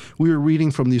out, we were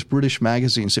reading from these British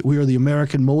magazines that we are the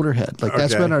American Motorhead. Like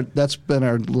that's been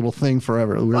our little thing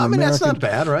forever. That's not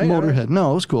bad, right? Motorhead.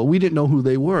 No, it was cool. We didn't know who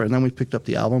they were, and then we picked up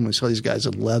the album. We saw these guys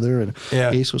in leather and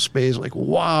Ace of Spades. Like,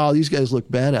 wow, these guys look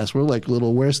badass. We're like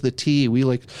little. Where's the tea? We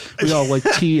all like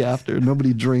tea after.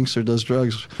 Nobody drinks or does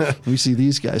drugs. We see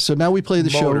these guys. So now we play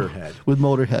the show with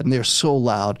Motorhead, and they're so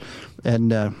loud.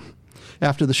 And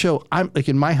after the show, I'm like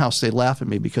in my house. They laugh at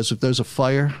me because if there's a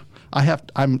fire.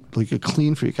 I'm like a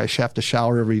clean freak. I have to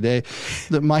shower every day.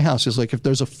 My house is like, if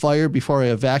there's a fire, before I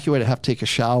evacuate, I have to take a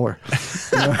shower.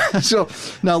 So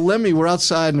now Lemmy, we're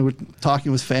outside and we're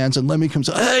talking with fans, and Lemmy comes,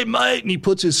 hey, mate, and he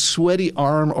puts his sweaty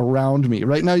arm around me.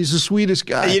 Right now, he's the sweetest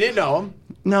guy. You didn't know him?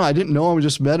 No, I didn't know him. I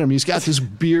just met him. He's got this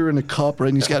beer in a cup, right?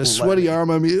 And he's got a sweaty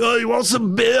arm on me. Oh, you want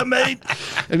some beer, mate?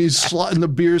 And he's and the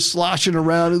beer's sloshing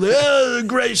around. And oh,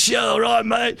 great show, right,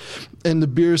 mate? And the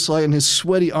beer's sliding his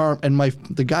sweaty arm. And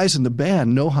the guys in the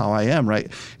band know how I am,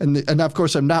 right? And of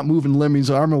course, I'm not moving Lemmy's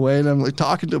arm away. And I'm like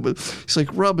talking to him. But he's like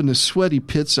rubbing his sweaty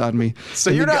pits on me. So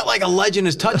you're not like a legend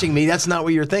is touching me. That's not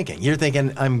what you're thinking. You're thinking,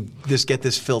 get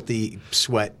this filthy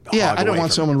sweat. Yeah, I don't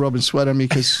want someone rubbing sweat on me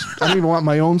because I don't even want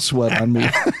my own sweat on me.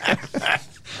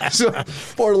 So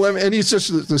poor Lemmy, and he's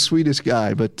just the sweetest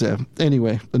guy. But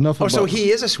anyway, enough. So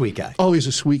he is a sweet guy. Oh, he's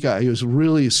a sweet guy. He was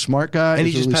really a smart guy. And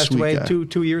he just really passed away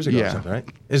 2 years ago. Yeah. Or something, right?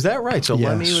 Is that right? So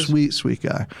Lemmy was sweet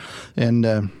guy, and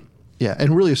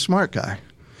and really a smart guy,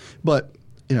 but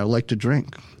liked to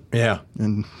drink. Yeah.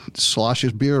 And slosh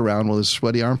his beer around with his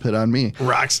sweaty armpit on me.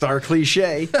 Rock star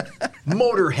cliche.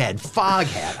 Motorhead,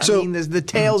 Foghat. I mean, the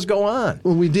tales go on.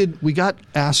 Well, we got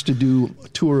asked to do a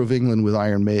tour of England with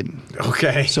Iron Maiden.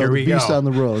 Okay, so here we the Beast go. on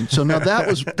the Road. So now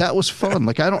that was fun.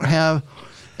 Like, I don't have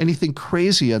anything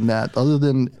crazy on that other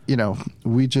than,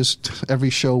 we just,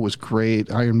 every show was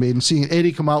great. Iron Maiden, seeing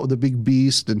Eddie come out with a big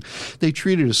beast, and they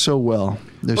treated us so well.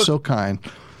 They're so kind.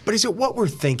 But is it what we're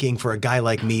thinking for a guy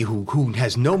like me who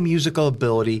has no musical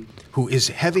ability, who is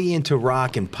heavy into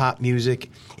rock and pop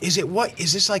music? Is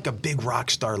this like a big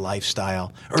rock star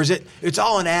lifestyle? Or is it's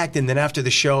all an act, and then after the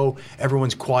show,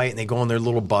 everyone's quiet and they go on their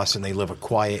little bus and they live a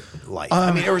quiet life?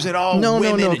 Or is it all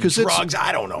women and drugs?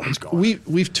 I don't know what's going on.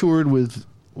 We've toured with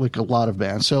like a lot of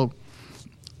bands. So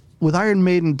with Iron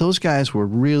Maiden, those guys were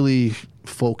really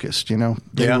focused,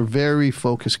 They were very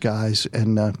focused guys.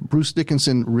 And Bruce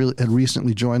Dickinson had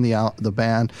recently joined the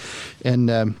band,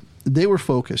 and they were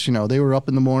focused. They were up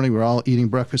in the morning. We were all eating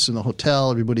breakfast in the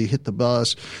hotel. Everybody hit the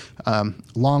bus.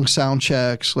 Long sound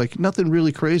checks, like nothing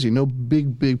really crazy. No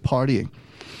big partying.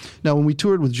 Now, when we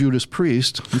toured with Judas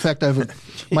Priest, in fact, I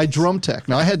have my drum tech.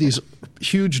 Now, I had these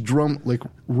huge drum, like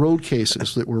road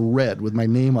cases that were red with my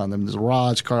name on them. There's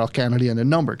rods, Carl Canedy, and a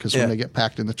number, because when they get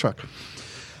packed in the truck.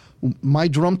 My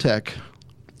drum tech,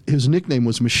 his nickname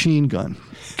was Machine Gun,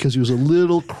 because he was a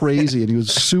little crazy and he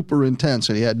was super intense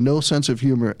and he had no sense of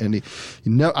humor, and I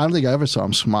don't think I ever saw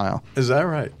him smile. Is that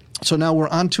right? So now we're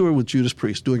on tour with Judas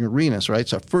Priest doing arenas, right?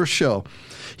 It's our first show.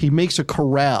 He makes a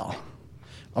corral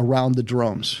around the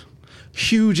drums.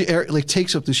 Huge area, like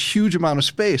takes up this huge amount of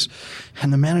space,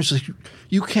 and the manager's like,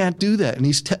 "You can't do that." And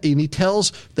he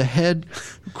tells the head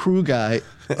crew guy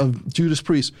of Judas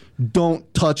Priest,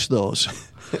 "Don't touch those."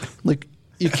 Like,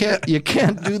 you can't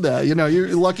do that.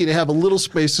 You're lucky to have a little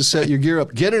space to set your gear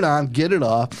up. Get it on, get it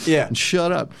off, and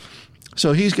shut up.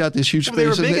 So he's got this huge space. They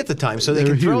were big at the time, so they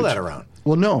can throw that around.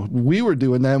 Well, no, we were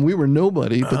doing that, and we were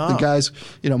nobody. But the guys,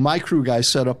 my crew guys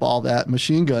set up all that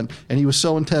Machine Gun, and he was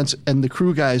so intense. And the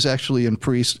crew guys in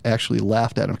Priest actually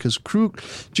laughed at him, because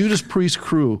Judas Priest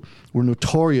crew were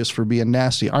notorious for being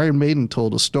nasty. Iron Maiden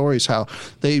told us stories how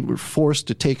they were forced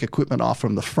to take equipment off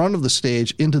from the front of the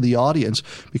stage into the audience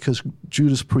because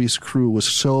Judas Priest crew was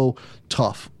so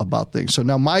tough about things. So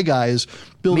now my guy is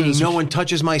building. Meaning no one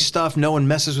touches my stuff, no one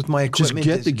messes with my equipment.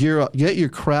 Just get the gear up, get your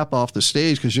crap off the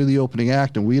stage, because you're the opening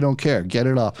act and we don't care. Get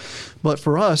it off. But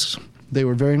for us, they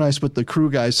were very nice. But the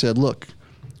crew guys said, "Look,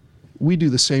 we do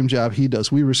the same job he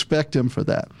does. We respect him for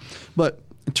that." But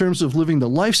in terms of living the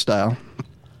lifestyle,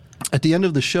 at the end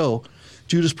of the show,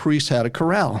 Judas Priest had a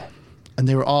chorale, and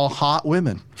they were all hot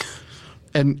women.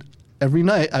 And every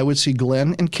night I would see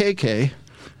Glenn and KK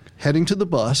heading to the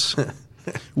bus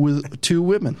with 2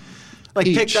 women. Like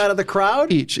each. Picked out of the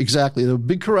crowd? Each, exactly. The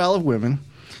big chorale of women.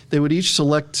 They would each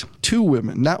select 2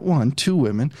 women, not 1, 2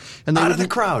 women. And they Out would of the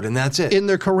crowd, and that's it. in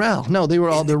their corral. No, they were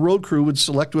all, their road crew would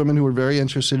select women who were very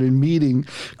interested in meeting,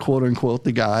 quote unquote,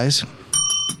 the guys.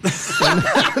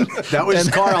 That was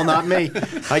Carl, not me.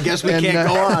 I guess we can't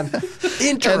go on.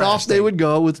 Interesting. And off they would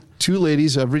go with 2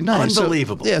 ladies every night.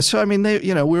 Unbelievable. So I mean,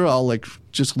 we were all like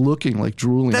just looking, like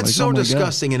drooling. That's like, so oh my God.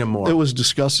 disgusting and immoral. It was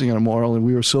disgusting and immoral, and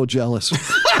we were so jealous.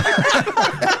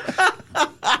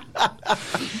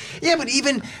 Yeah, but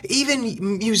even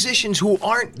musicians who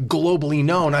aren't globally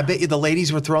known, I bet you the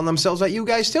ladies were throwing themselves at you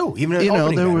guys too. Even at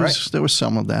opening there band, was right? there was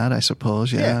some of that, I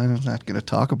suppose. Yeah, Yeah. I'm not going to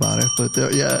talk about it, but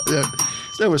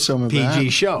there was some of that. PG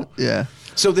show. Yeah.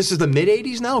 So this is the mid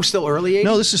 '80s now, still early '80s.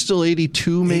 No, this is still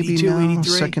 82 maybe 82, now. 83.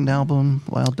 Second album,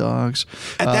 Wild Dogs.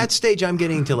 At that stage, I'm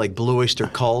getting to like Blue Oyster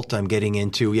Cult. I'm getting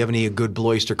into. You have any good Blue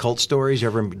Oyster Cult stories? You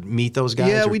ever meet those guys?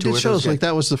 Yeah, or we tour did with shows. those Like guys?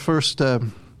 that was the first.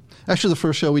 Actually, the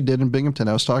first show we did in Binghamton,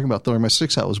 I was talking about throwing my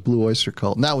sticks out, was Blue Oyster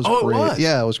Cult. And that was Oh, it great. was?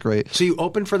 Yeah, it was great. So you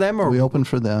opened for them, or We opened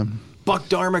for them. Buck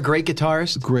Dharma, great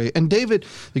guitarist? Great. And David,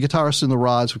 the guitarist in the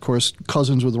Rods, of course,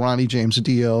 cousins with Ronnie James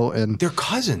Dio. And They're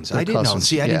cousins. I They're didn't know. cousins,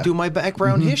 See, I yeah. didn't do my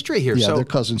background history here. yeah, so they're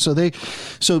cousins.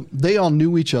 So they all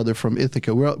knew each other from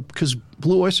Ithaca. Because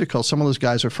Blue Oyster Cult, some of those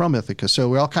guys are from Ithaca. So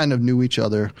we all kind of knew each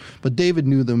other. But David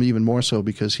knew them even more so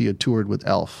because he had toured with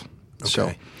Elf.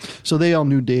 Okay. So they all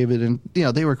knew David, and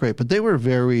they were great. But they were a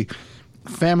very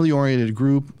family-oriented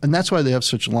group, and that's why they have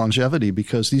such longevity,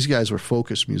 because these guys were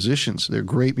focused musicians. They're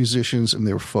great musicians, and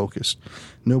they were focused.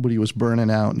 Nobody was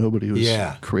burning out. Nobody was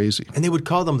crazy. And they would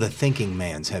call them the thinking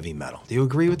man's heavy metal. Do you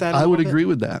agree with that? I would agree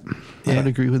with that. I Yeah. would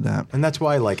agree with that. And that's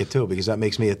why I like it too, because that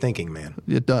makes me a thinking man.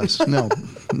 It does. No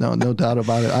doubt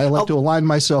about it. I like to align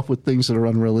myself with things that are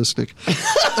unrealistic.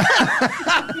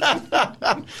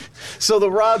 So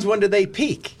the Rods, when did they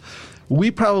peak?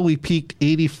 We probably peaked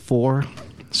 84,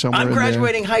 somewhere I'm in there.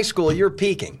 graduating high school. You're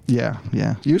peaking. Yeah.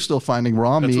 You're still finding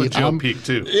raw That's meat. what Joe peaked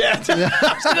too. Yeah,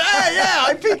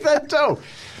 I peaked that too.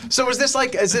 So is this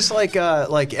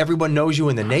like everyone knows you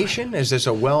in the nation? Is this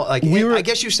I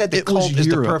guess you said the it was cult is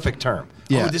the Europe. perfect term.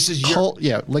 Yeah, Oh, this is cult.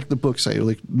 Yeah, like the books say,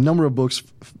 like a number of books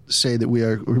say that we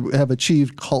have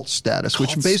achieved cult status, which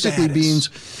Cult basically status.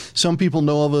 means some people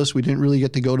know of us. We didn't really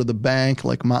get to go to the bank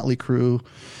like Motley Crue.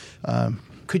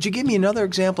 Could you give me another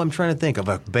example? I'm trying to think of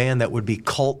a band that would be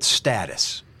cult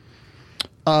status.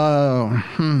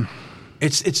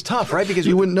 It's tough, right? Because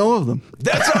You wouldn't know of them.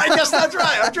 I guess that's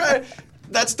right. I'm trying.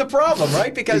 That's the problem,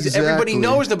 right? Because everybody Exactly.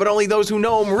 knows them, but only those who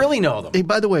know them really know them. Hey,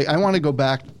 by the way, I want to go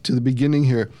back to the beginning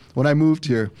here. When I moved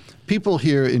here, people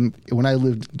here when I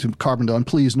lived to Carbondale, and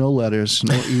please, no letters,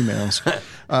 no emails.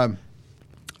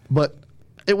 But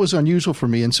it was unusual for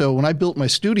me. And so when I built my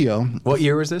studio, What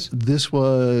year was this? this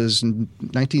was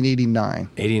 1989.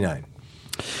 89.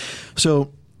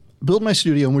 So built my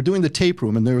studio, and we're doing the tape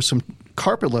room, and there was some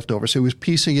carpet left over, so he was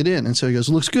piecing it in. And so he goes,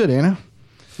 "Looks good, Anna."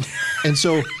 And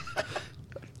so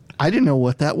I didn't know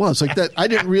what that was. Like that, I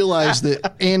didn't realize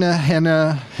that Anna,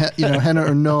 henna, henna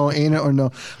or no, Anna or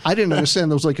no. I didn't understand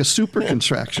there was like a super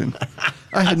contraction.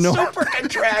 I had no Super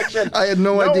contraction. I had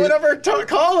no idea. No one ever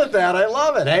call it that. I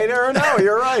love it. Hey, there or no,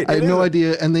 you're right. I had It no is.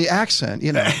 idea. And the accent,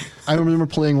 I remember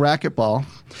playing racquetball,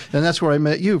 and that's where I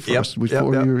met you first,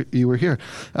 before you were here.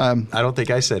 I don't think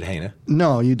I said Hannah.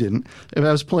 No, you didn't. I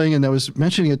was playing, and I was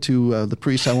mentioning it to the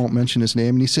priest. I won't mention his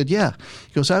name. And he said, yeah.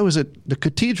 He goes, I was at the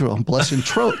cathedral blessing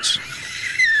trots.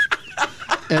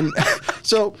 And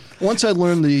so once I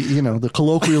learned the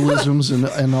colloquialisms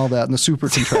and all that and the super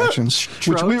contractions,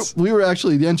 which Trots. we were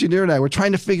actually, the engineer and I were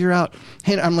trying to figure out,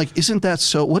 hey, I'm like, isn't that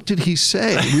so? What did he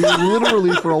say? We were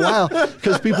literally for a while,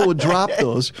 because people would drop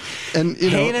those. And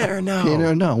Hannah or no?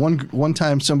 Hannah or no. One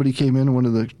time somebody came in, one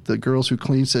of the girls who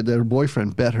cleaned said that her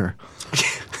boyfriend bet her.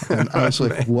 And I was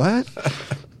like, what?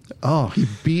 Oh, he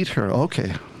beat her.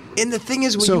 Okay. And the thing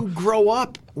is, when you grow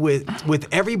up with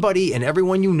everybody and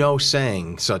everyone you know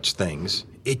saying such things,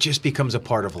 it just becomes a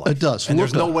part of life. It does. And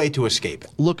there's Looka. no way to escape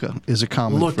it. Looka is a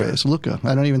common Looka. phrase. Looka.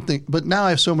 I don't even think, but now I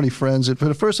have so many friends. But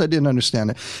at first I didn't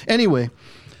understand it. Anyway,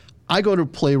 I go to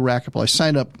play racquetball. I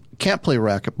signed up, can't play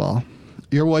racquetball.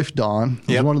 Your wife, Dawn, is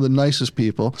Yep. one of the nicest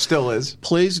people. Still is.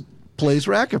 Plays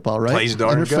racquetball, right? Plays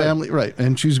darn and her good. family, right?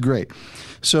 And she's great.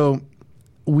 So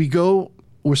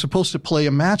we're supposed to play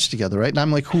a match together, right? And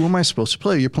I'm like, who am I supposed to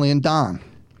play? You're playing Don.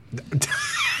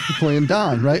 You're playing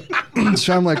Don, right?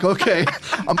 So I'm like, okay,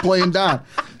 I'm playing Don.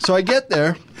 So I get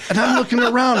there, and I'm looking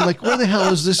around, like, where the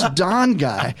hell is this Don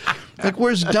guy? Like,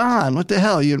 where's Don? What the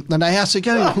hell? And I asked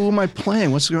again, who am I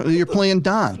playing? You're playing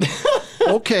Don.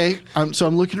 Okay, so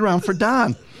I'm looking around for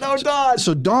Don. No, Don.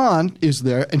 So Dawn is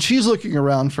there, and she's looking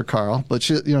around for Carl, but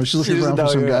she's looking around for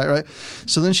some guy, right?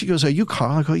 So then she goes, "Are you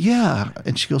Carl?" I go, "Yeah,"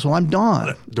 and she goes, "Well, I'm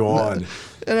Dawn." Dawn.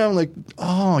 And I'm like,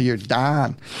 "Oh, you're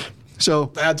Don."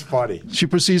 So That's funny. she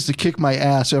proceeds to kick my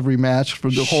ass every match for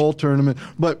the whole tournament,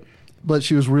 but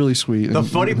she was really sweet. The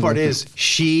funny part is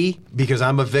because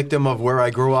I'm a victim of where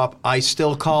I grew up, I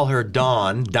still call her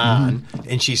Dawn,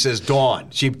 and she says Dawn.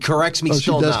 She corrects me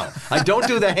still now. I don't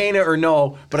do the Hana or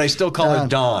no, but I still call her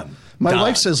Dawn. My Dawn.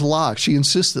 wife says log. She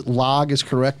insists that log is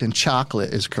correct and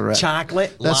chocolate is correct.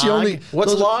 Chocolate? That's log? the only.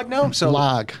 What's log now? So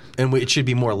log. And it should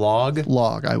be more log?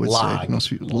 Log, I would Log. say. Most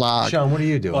people, log. Sean, what do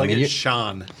you do? Well, I get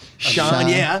Sean. Sean,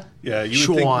 yeah. Yeah, you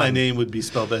would think my name would be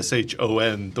spelled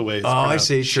S-H-O-N the way it's pronounced. I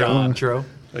see. Sean. True.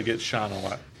 I get Sean a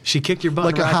lot. She kicked your butt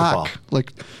Like in a racquetball. hawk.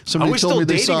 Like somebody told me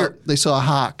they saw a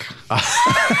hawk.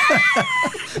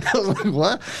 I was like,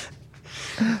 what?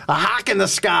 A hawk in the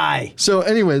sky. So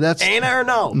anyway, that's Ain't or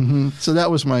no? so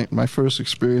that was my first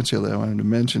experience here that I wanted to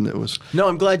mention. That was No,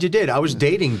 I'm glad you did. I was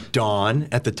dating Dawn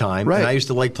at the time, Right. and I used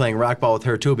to like playing racquetball with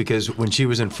her too because when she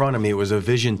was in front of me, it was a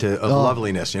vision of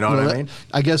loveliness. You know what I mean?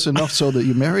 I guess enough so that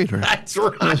you married her. That's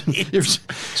right.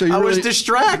 So you I was really-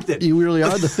 distracted. You really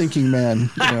are the thinking man.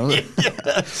 You know?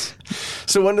 Yes.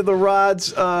 So when did the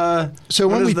rods? So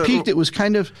when we peaked, it was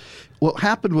kind of what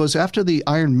happened was after the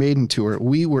Iron Maiden tour,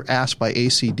 we were asked by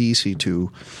AC/DC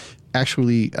to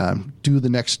actually do the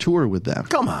next tour with them.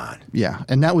 Come on. Yeah,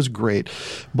 and that was great.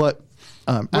 But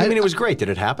What do you mean it was great? Did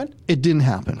it happen? it didn't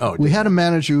happen. Oh, it we didn't had a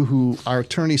manager who our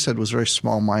attorney said was very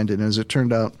small-minded, and as it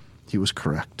turned out, he was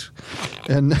correct.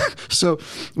 And so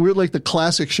we're like the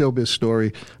classic showbiz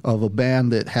story of a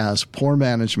band that has poor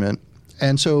management.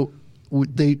 And so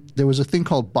there was a thing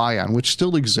called buy-on, which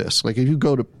still exists. Like if you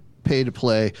go to pay to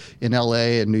play in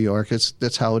L.A. and New York,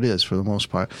 that's how it is for the most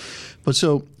part. But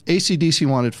so AC/DC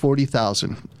wanted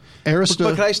 $40,000. Arista.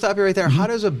 But can I stop you right there? How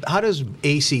does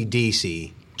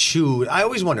AC/DC choose? I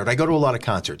always wondered. I go to a lot of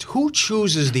concerts. Who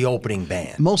chooses the opening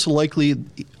band? Most likely,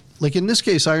 like in this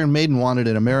case, Iron Maiden wanted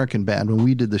an American band when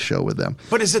we did the show with them.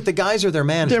 But is it the guys or their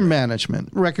management? Their management,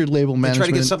 record label management,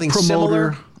 try to get something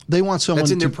promoter. similar? They want someone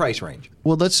That's in their price range.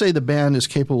 Well, let's say the band is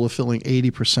capable of filling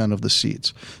 80% of the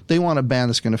seats. They want a band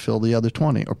that's going to fill the other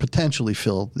 20 or potentially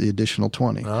fill the additional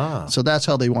 20. So that's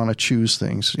how they want to choose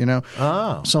things, you know?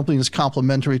 Something that's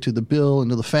complementary to the bill and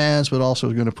to the fans, but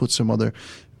also going to put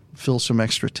fill some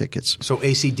extra tickets. So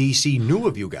AC/DC knew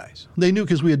of you guys. They knew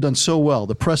because we had done so well.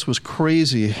 The press was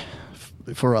crazy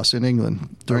for us in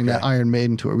England during that Iron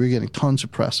Maiden tour. We were getting tons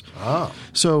of press.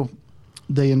 So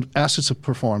they asked us to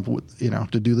perform,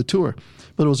 to do the tour.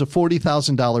 But it was a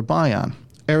 $40,000 buy-on.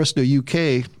 Arista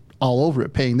UK, all over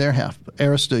it, paying their half.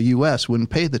 Arista US wouldn't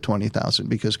pay the $20,000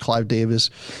 because Clive Davis,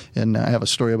 and I have a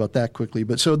story about that quickly.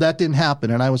 But so that didn't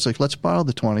happen, and I was like, let's borrow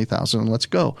the $20,000 and let's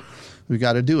go. We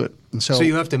got to do it. And so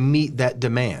you have to meet that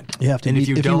demand. You have to and meet,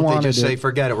 if you don't, they just it, say,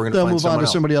 forget it, we're going to they'll find move someone on to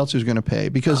else. somebody else who's going to pay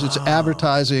because it's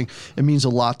advertising. It means a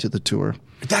lot to the tour.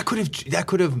 That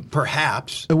could have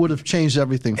perhaps It would have changed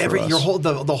everything for us. your whole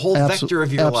the whole vector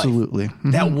of your absolutely. life.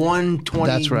 That $120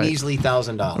 That's right. measly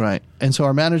 $1,000. Right. And so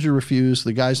our manager refused.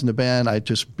 The guys in the band, I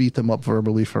just beat them up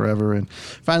verbally forever. And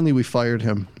finally we fired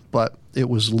him. But it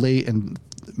was late and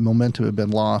momentum had been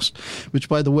lost, which,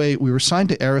 by the way, we were signed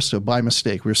to Arista by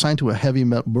mistake. We were signed to a heavy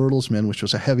metal, Bertelsmann, which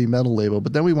was a heavy metal label,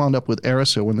 but then we wound up with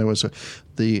Arista when there was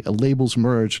the labels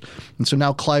merged. And so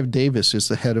now Clive Davis is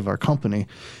the head of our company.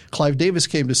 Clive Davis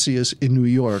came to see us in New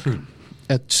York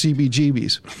at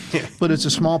CBGB's, but it's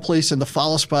a small place and the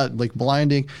follow spot, like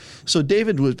blinding. So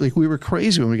David was like, we were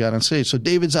crazy when we got on stage. So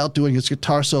David's out doing his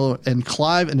guitar solo, and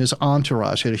Clive and his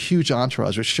entourage had a huge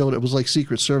entourage, which showed it was like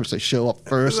Secret Service. They show up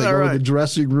first, they go to the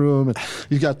dressing room, and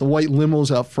he's got the white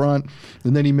limos out front,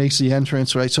 and then he makes the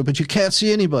entrance, right? So, but you can't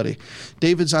see anybody.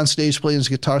 David's on stage playing his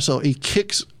guitar solo. He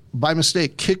by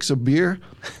mistake, kicks a beer.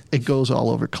 It goes all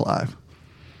over Clive.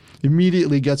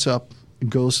 Immediately gets up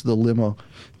and goes to the limo.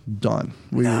 Done.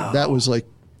 That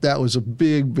was a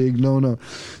big no.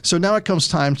 So now it comes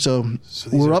time. So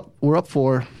we're up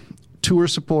for tour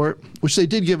support, which they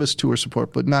did give us tour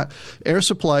support, but not. Air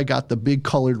Supply got the big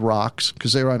colored rocks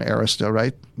because they were on Arista,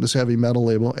 right? This heavy metal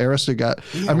label. Arista got.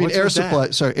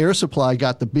 Air Supply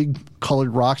got the big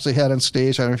colored rocks they had on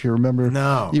stage. I don't know if you remember.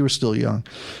 No, you were still young.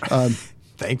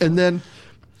 Thank you. And then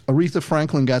Aretha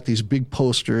Franklin got these big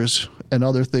posters and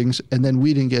other things, and then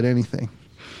we didn't get anything.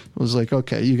 It was like,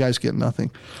 okay, you guys get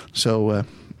nothing. So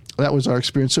that was our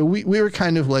experience. So we were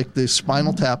kind of like the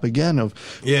Spinal Tap again of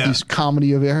these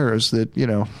comedy of errors that,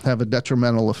 have a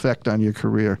detrimental effect on your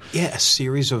career. Yeah, a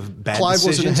series of bad Clive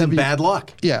decisions and bad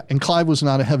luck. Yeah, and Clive was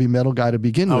not a heavy metal guy to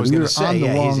begin with. We were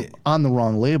on the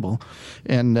wrong label.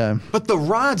 And but the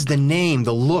Rods, the name,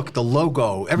 the look, the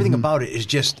logo, everything about it is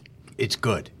just, it's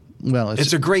good. Well,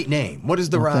 it's a great name. What is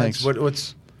the Rods?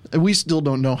 What's... We still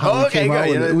don't know how we came out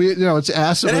with it. It's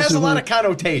Acimus. It has a lot of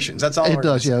connotations. That's all it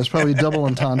does. Yeah, it's probably double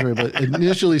entendre. But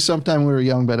initially, sometime we were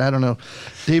young, but I don't know.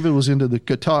 David was into the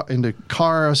guitar, into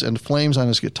cars and flames on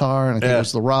his guitar, and I think it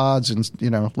was the Rods, and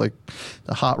like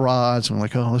the hot rods. And we're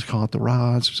like, let's call it the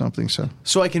Rods or something.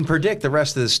 So I can predict the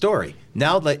rest of the story.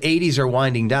 Now the 80s are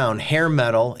winding down. Hair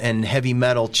metal and heavy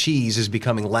metal cheese is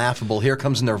becoming laughable. Here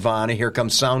comes Nirvana. Here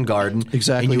comes Soundgarden.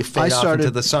 Exactly. And you fade off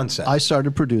into the sunset. I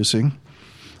started producing.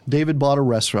 David bought a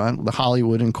restaurant, the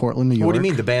Hollywood in Cortland, New York. What do you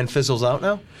mean? The band fizzles out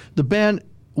now? The band,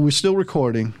 we're still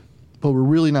recording, but we're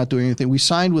really not doing anything. We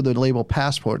signed with the label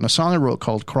Passport, and a song I wrote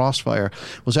called Crossfire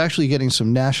was actually getting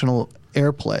some national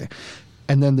airplay,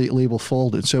 and then the label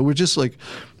folded. So we're just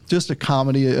a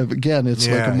comedy of, again, it's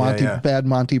like a bad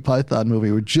Monty Python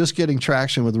movie. We're just getting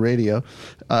traction with radio.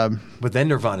 But then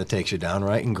Nirvana takes you down,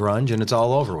 right? And grunge, and it's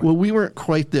all over with. Well, we weren't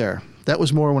quite there. That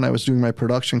was more when I was doing my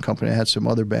production company. I had some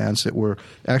other bands that were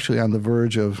actually on the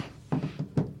verge of,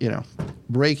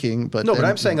 breaking. But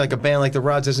I'm saying like a band like the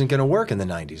Rods isn't going to work in the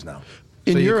 90s now.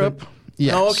 In Europe,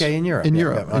 yes. Oh, okay, in Europe. In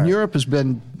Europe has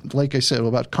been, like I said,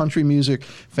 about country music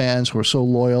fans who are so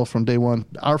loyal from day one.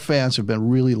 Our fans have been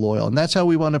really loyal. And that's how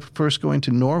we wound up first going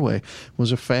to Norway,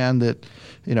 was a fan that,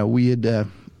 we had,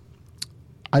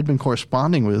 I'd been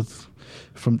corresponding with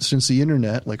since the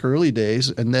internet, like early days,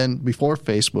 and then before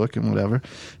Facebook and whatever,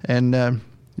 and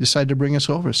decided to bring us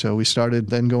over. So we started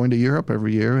then going to Europe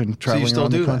every year and traveling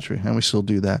around the country, and we still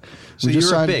do that. So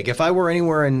you're big. If I were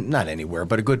anywhere, not anywhere,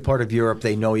 but a good part of Europe,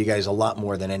 they know you guys a lot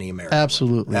more than any American.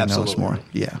 Absolutely. Know us more.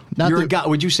 Yeah. You're a god.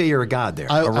 Would you say you're a god there?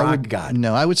 A rock god?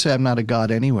 No, I would say I'm not a god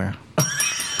anywhere.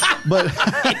 But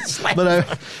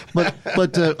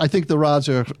I think the Rods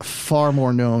are far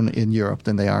more known in Europe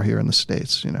than they are here in the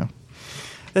States.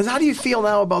 And how do you feel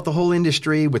now about the whole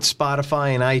industry with Spotify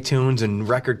and iTunes and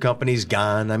record companies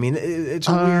gone? I mean, it's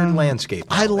a weird landscape.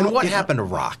 And what happened to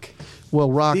rock?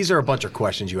 Well, rock. These are a bunch of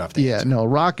questions you have to answer. Yeah, no,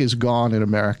 rock is gone in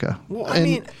America. Well, I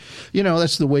mean,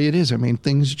 that's the way it is. I mean,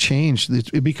 things change.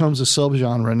 It becomes a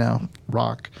subgenre now,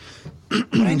 rock.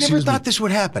 I never thought this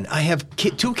would happen. I have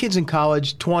two kids in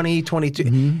college, 20,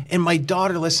 22, and my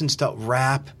daughter listens to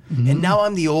rap, and now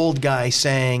I'm the old guy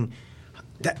saying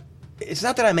that. It's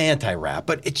not that I'm anti-rap,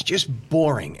 but it's just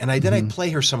boring. And then I play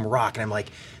her some rock, and I'm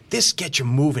like, this gets you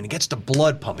moving. It gets the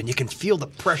blood pumping. You can feel the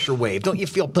pressure wave. Don't you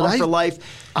feel pumped for life?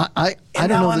 I don't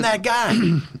know. I'm that guy.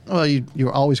 Well,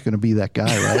 you're always going to be that guy,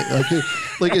 right?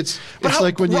 It's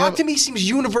like when rock to me seems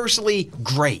universally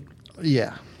great.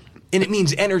 Yeah. And it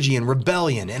means energy and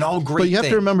rebellion and all great things. But you have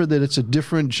to remember that it's a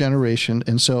different generation.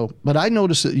 And so, but I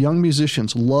noticed that young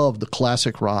musicians love the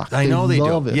classic rock. I know they do.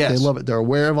 Love it. Yes. They love it. They're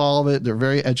aware of all of it. They're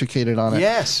very educated on it.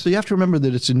 Yes. So you have to remember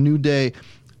that it's a new day.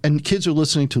 And kids are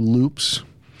listening to loops.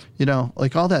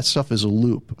 Like all that stuff is a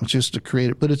loop. It's just to create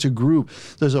it. But it's a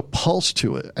groove. There's a pulse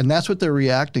to it. And that's what they're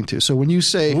reacting to. So when you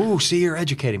say... Ooh, see, you're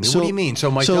educating me. What do you mean? So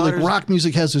like rock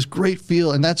music has this great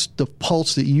feel, and that's the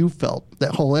pulse that you felt,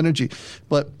 that whole energy.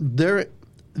 But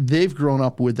they've grown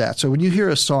up with that. So when you hear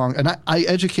a song... And I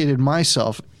educated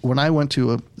myself when I went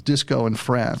to a disco in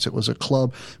France. It was a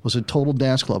club. It was a total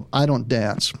dance club. I don't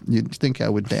dance. You'd think I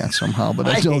would dance somehow, but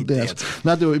I don't dance.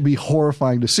 Not that it would be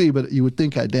horrifying to see, but you would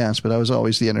think I danced, but I was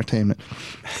always the entertainment.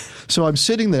 So I'm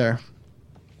sitting there,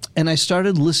 and I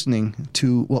started listening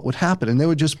to what would happen, and there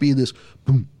would just be this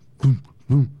boom, boom,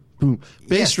 boom, boom.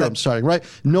 Bass drum starting, right?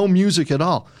 No music at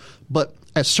all. But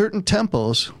at certain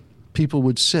tempos, people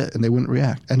would sit, and they wouldn't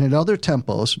react. And at other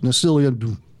tempos, Nasilia,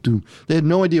 boom, boom, they had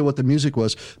no idea what the music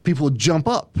was. People would jump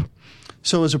up.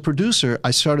 So as a producer,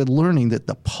 I started learning that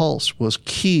the pulse was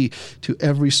key to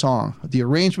every song. The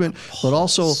arrangement, but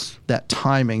also that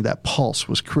timing, that pulse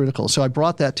was critical. So I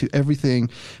brought that to everything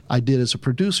I did as a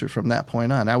producer from that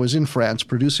point on. I was in France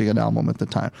producing an album at the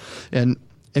time.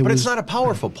 But it's not a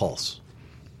powerful pulse.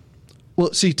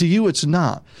 Well, see, to you it's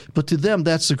not. But to them,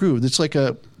 that's the groove. It's like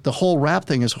the whole rap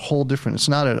thing is a whole different. It's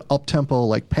not an up-tempo,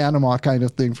 like Panama kind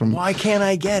of thing from... Why can't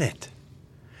I get it?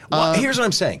 Well, here's what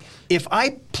I'm saying. If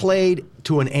I played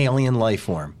to an alien life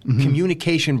form,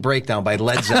 Communication Breakdown by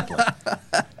Led Zeppelin,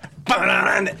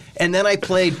 and then I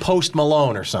played Post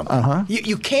Malone or something,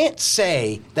 you can't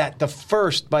say that the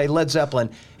first by Led Zeppelin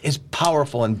is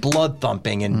powerful and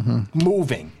blood-thumping and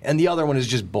moving, and the other one is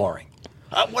just boring.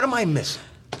 What am I missing?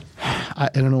 I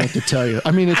don't know what to tell you.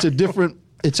 I mean, it's a different.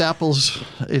 It's apples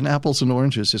and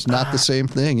oranges. It's not the same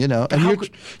thing, you know. And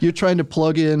you're trying to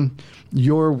plug in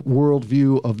your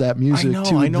worldview of that music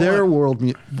to their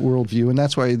worldview, and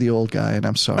that's why you're the old guy. And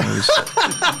I'm sorry to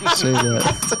say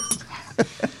that.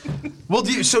 Well,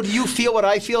 do you feel what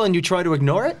I feel and you try to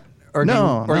ignore it? Or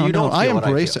no, you don't feel I what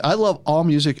embrace I it. I love all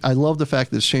music. I love the fact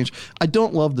that it's changed. I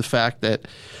don't love the fact that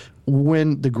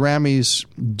when the Grammys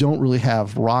don't really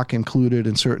have rock included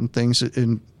in certain things,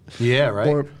 yeah, right.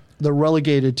 Or they're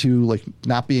relegated to like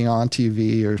not being on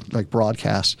TV or like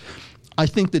broadcast. I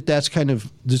think that's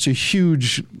it's a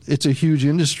huge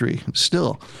industry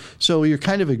still. So you're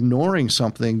kind of ignoring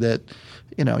something that,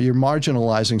 you know, you're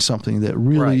marginalizing something that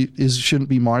really shouldn't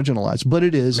be marginalized, but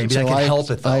it is. Maybe and that so can help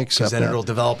it though, because then it'll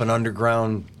develop an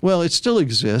underground. Well, it still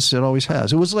exists. It always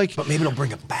has. It was like, but maybe it'll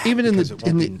bring it back. Even in the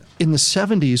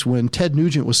 70s when Ted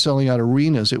Nugent was selling out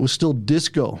arenas, it was still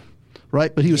disco.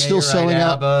 Right, but he was still selling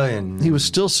out. He was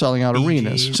still selling out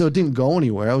arenas, so it didn't go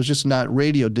anywhere. It was just not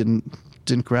radio didn't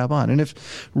grab on. And if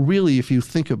you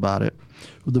think about it,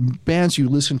 the bands you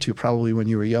listened to probably when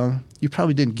you were young, you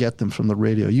probably didn't get them from the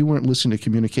radio. You weren't listening to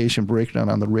Communication Breakdown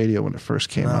on the radio when it first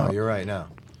came out. No, you're right now.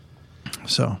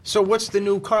 So what's the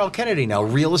new Carl Canedy now?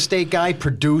 Real estate guy,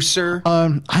 producer?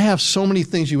 I have so many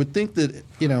things. You would think that,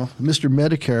 you know, Mr.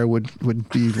 Medicare would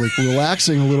be like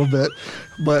relaxing a little bit,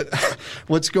 but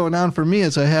what's going on for me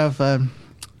is I have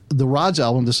the Rods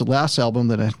album. This is the last album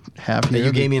that I have here.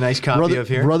 You gave me a nice copy of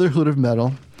here. Brotherhood of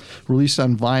Metal, released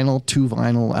on vinyl, 2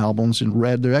 vinyl albums in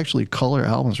red. They're actually color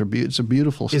albums. It's a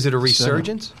beautiful. Is it a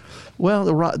resurgence? Setup.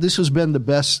 Well, this has been the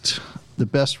best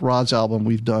Rods album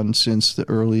we've done since the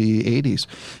early 80s.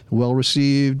 Well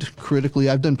received critically.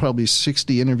 I've done probably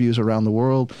 60 interviews around the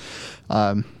world.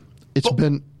 It's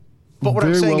been But what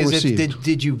very I'm saying well is,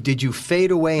 received. did you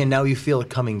fade away and now you feel it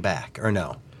coming back, or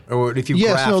no? Or if you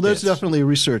there's definitely a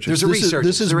resurgence. There's a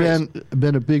resurgence. This has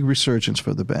been a big resurgence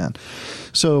for the band.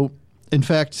 So, in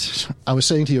fact, I was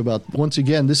saying to you about, once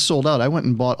again, this sold out. I went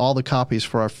and bought all the copies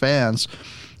for our fans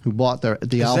who bought the album.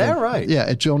 Is that right? Yeah,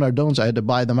 at Joe Nardone's. I had to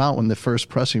buy them out when the first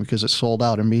pressing because it sold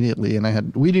out immediately,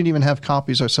 and we didn't even have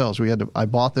copies ourselves. I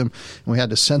bought them, and we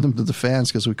had to send them to the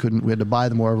fans because we had to buy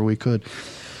them wherever we could.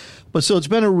 But so it's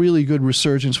been a really good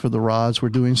resurgence for the Rods. We're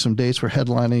doing some dates. We're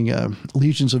headlining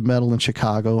Legions of Metal in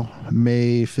Chicago,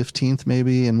 May 15th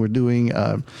maybe, and we're doing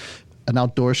an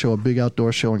outdoor show, a big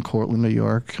outdoor show in Cortland, New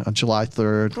York, on July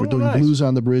 3rd. We're doing Blues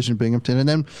on the Bridge in Binghamton. And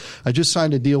then I just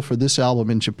signed a deal for this album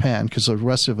in Japan because the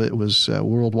rest of it was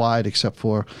worldwide except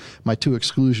for my 2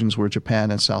 exclusions were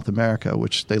Japan and South America,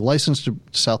 which they licensed to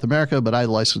South America, but I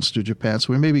licensed to Japan.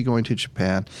 So we may be going to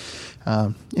Japan.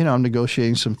 I'm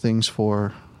negotiating some things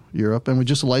for Europe, and we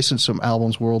just licensed some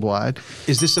albums worldwide.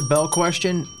 Is this a Bell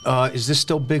question? Is this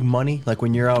still big money? Like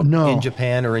when you're out in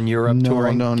Japan or in Europe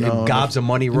touring? No. Gobs of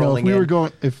money rolling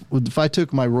in? If I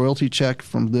took my royalty check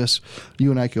from this,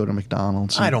 you and I could go to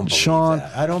McDonald's. I don't believe Sean,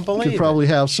 that. I don't believe you could probably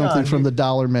have something Sean, from the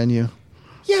dollar menu.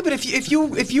 Yeah, but if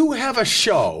you have a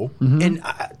show and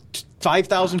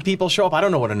 5,000 people show up, I don't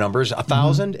know what a number is,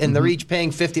 1,000, and they're each paying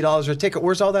 $50 a ticket,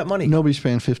 where's all that money? Nobody's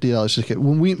paying $50 a ticket.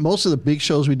 Most of the big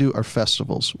shows we do are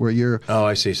festivals where you're. Oh,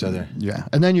 I see. So there. Yeah,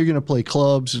 and then you're going to play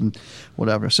clubs and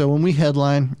whatever. So when we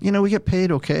headline, we get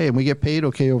paid okay, and we get paid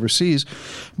okay overseas,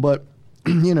 but.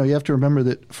 You have to remember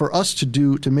that for us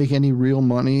to make any real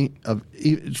money,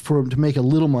 to make a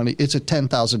little money, it's a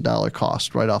 $10,000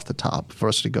 cost right off the top for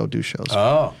us to go do shows.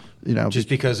 Oh, just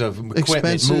because of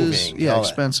equipment moving. Yeah,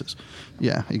 expenses.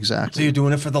 Yeah, exactly. So you're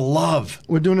doing it for the love.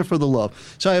 We're doing it for the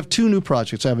love. So I have 2 new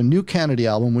projects. I have a new Canedy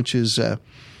album, which is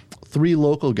 3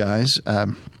 local guys.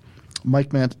 Mike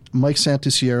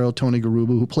Santisiero, Tony Garuba,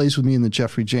 who plays with me in the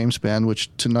Jeffrey James Band, which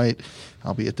tonight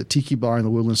I'll be at the Tiki Bar in the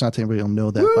Woodlands. Not that anybody will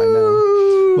know that by now.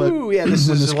 But yeah, this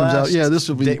when is this comes out, this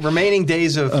will be remaining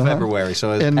days of February,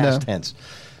 so it's past tense.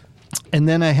 And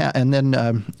then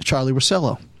Charlie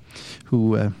Rossello,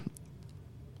 who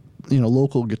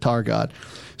local guitar god.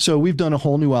 So we've done a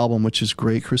whole new album, which is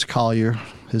great. Chris Collier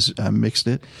has mixed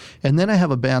it. And then I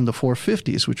have a band, the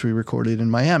 450s, which we recorded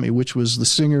in Miami, which was the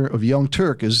singer of Young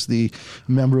Turk is the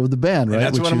member of the band, right? And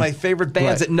that's one of my favorite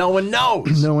bands that no one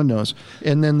knows. No one knows.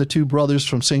 And then the 2 brothers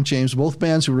from St. James, both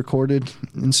bands who recorded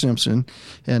in Simpson.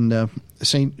 And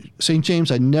St. James,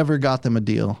 I never got them a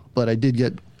deal, but I did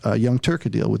get Young Turk a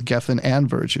deal with Geffen and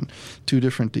Virgin, 2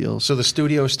 different deals. So the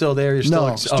studio is still there? I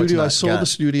sold the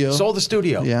studio. Sold the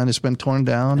studio? Yeah, and it's been torn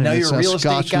down. And now and you're a real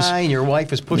estate guy, and your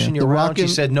wife is pushing you around. She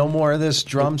said no more of this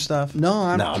drum stuff? No,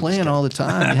 I'm playing all the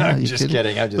time. Yeah, I'm just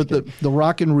kidding. But the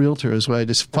Rockin' Realtor is what I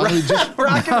just finally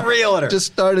Rockin' Realtor. Just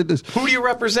started this. Who do you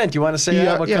represent? You want to say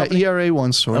that? ERA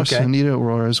One Source. Okay. Anita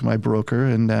Aurora is my broker,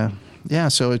 and yeah,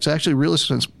 so it's actually real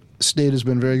estate has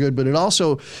been very good, but it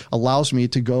also allows me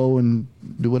to go and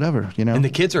do whatever, you know. And the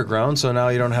kids are grown, so now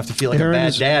you don't have to feel like a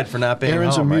bad dad for not being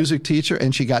Erin's home. a music teacher,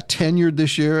 and she got tenured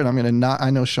this year. And I'm going to not. I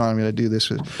know, Sean, I'm going to do this.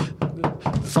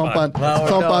 Thump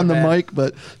on the mic,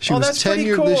 but she was that's pretty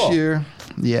tenured cool. this year.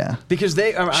 Yeah, Because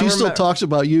she still talks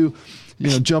about you. You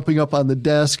know, jumping up on the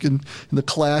desk and the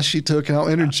class she took, and how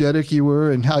energetic you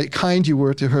were, and how kind you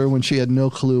were to her when she had no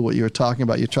clue what you were talking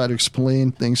about. You tried to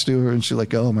explain things to her, and she's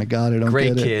like, "Oh my God, I don't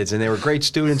Great get it." kids, and they were great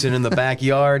students. And in the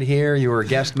backyard here, you were a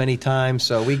guest many times,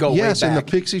 so we go way back. Yes, and the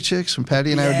Pixie Chicks, when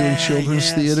Patty and I were doing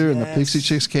children's theater, and the Pixie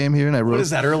Chicks came here, and I wrote What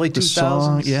is that, early the 2000s?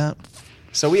 song. Yeah.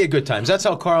 So we had good times. That's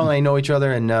how Carl and I know each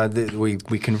other, and we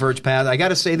converge paths. I got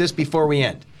to say this before we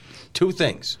end. 2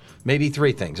 things, maybe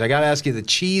 3 things. I got to ask you the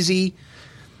cheesy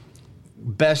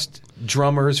best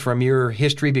drummers from your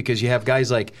history, because you have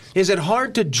guys like, is it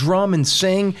hard to drum and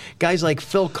sing? Guys like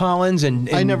Phil Collins and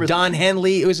Don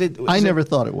Henley. I never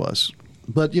thought it was.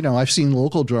 But, you know, I've seen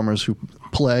local drummers who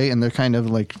play, and they're kind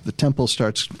of like, the tempo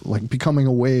starts like becoming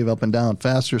a wave up and down,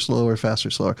 faster, slower,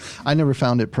 faster, slower. I never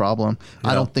found it a problem.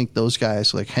 I don't think those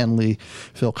guys like Henley,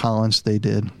 Phil Collins, they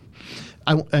did.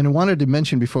 And I wanted to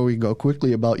mention before we go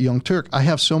quickly about Young Turk. I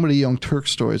have so many Young Turk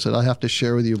stories that I'll have to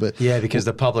share with you. But yeah, because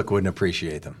the public wouldn't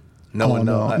appreciate them. No one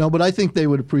knows. No, but I think they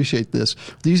would appreciate this.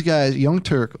 These guys, Young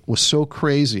Turk was so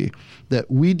crazy that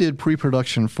we did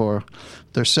pre-production for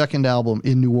their second album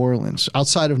in New Orleans,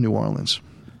 outside of New Orleans.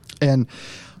 And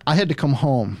I had to come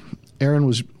home. Erin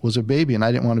was a baby, and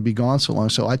I didn't want to be gone so long,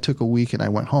 so I took a week and I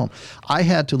went home. I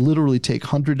had to literally take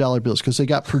 $100 bills because they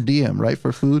got per diem, right,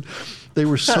 for food. They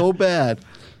were so bad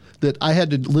that I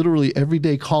had to literally every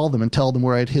day call them and tell them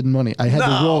where I had hidden money. I had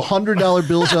to roll $100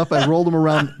 bills up. I rolled them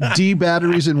around D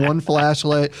batteries in one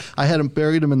flashlight. I had them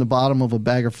buried them in the bottom of a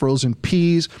bag of frozen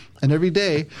peas. And every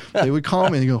day they would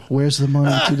call me and go, "Where's the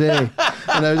money today?"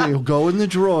 And I would go in the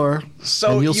drawer,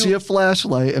 and you'll see a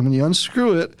flashlight. And when you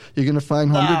unscrew it, you're going to find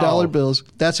 $100 bills.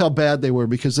 That's how bad they were,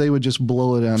 because they would just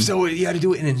blow it in. So you had to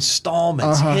do it in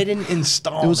installments, hidden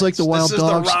installments. It was like the wild dogs.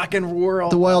 This is the rock and roll.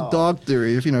 The wild dog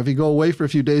theory. If you go away for a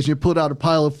few days and you put out a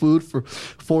pile of food for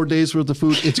 4 days worth of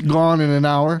food, it's gone in an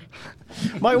hour.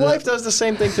 My wife does the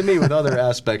same thing to me with other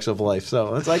aspects of life,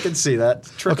 so I can see that.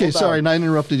 Okay, sorry, and I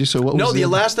interrupted you. So what was No, the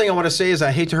last thing I want to say is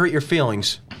I hate to hurt your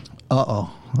feelings.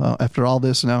 Uh-oh. Well, after all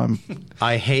this, now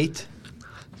I hate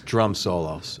drum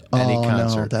solos. Any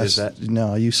concert.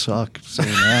 No, you suck saying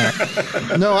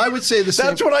that. No, I would say the same.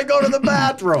 That's when I go to the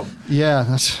bathroom.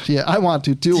 Yeah, I want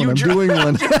to too when I'm doing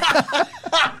one.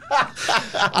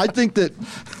 I think that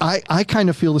I kind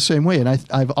of feel the same way, and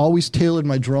I've always tailored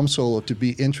my drum solo to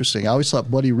be interesting. I always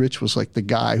thought Buddy Rich was like the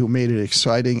guy who made it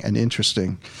exciting and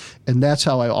interesting, and that's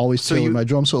how I always tailored my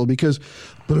drum solo, because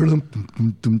those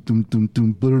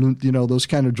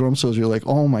kind of drum solos, you're like,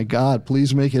 oh my God,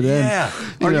 please make it end. Yeah.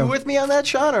 Are you with me on that,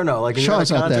 Sean, or no? Like,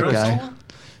 Sean's not that guy.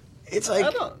 It's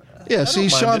like... Yeah, see,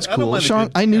 Sean's cool.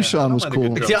 I knew Sean was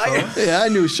cool. Yeah, I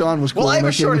knew Sean was cool. Well, I have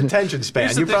a short attention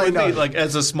span. You probably know. Like,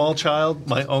 as a small child,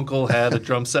 my uncle had a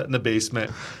drum set in the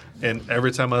basement, and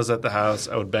every time I was at the house,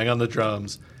 I would bang on the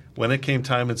drums. When it came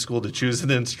time in school to choose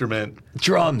an instrument,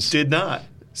 drums did not.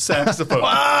 Saxophone.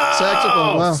 Wow!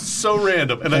 Saxophone, wow. So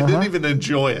random, and I didn't even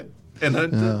enjoy it.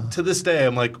 And to this day,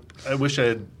 I'm like, I wish I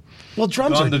had. Well,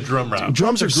 drums on are the drum route.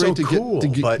 Drums are great so cool, to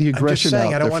get but the aggression I'm just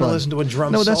saying, out. I don't They're want to fun. listen to a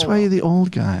drum No, that's solo. why you're the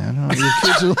old guy. I don't know. Your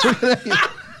kids are looking at you.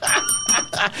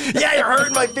 Yeah, you're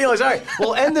hurting my feelings. All right,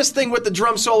 well, end this thing with the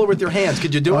drum solo with your hands.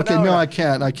 Could you do it now? Okay, no, I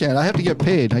can't. I have to get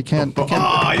paid. I can't.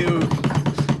 Oh, you.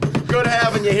 Good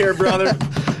having you here, brother.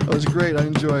 That was great. I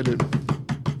enjoyed it.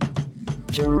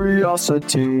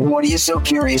 Curiosity. What are you so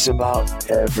curious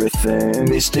about? Everything,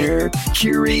 Mr.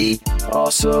 Curiosity.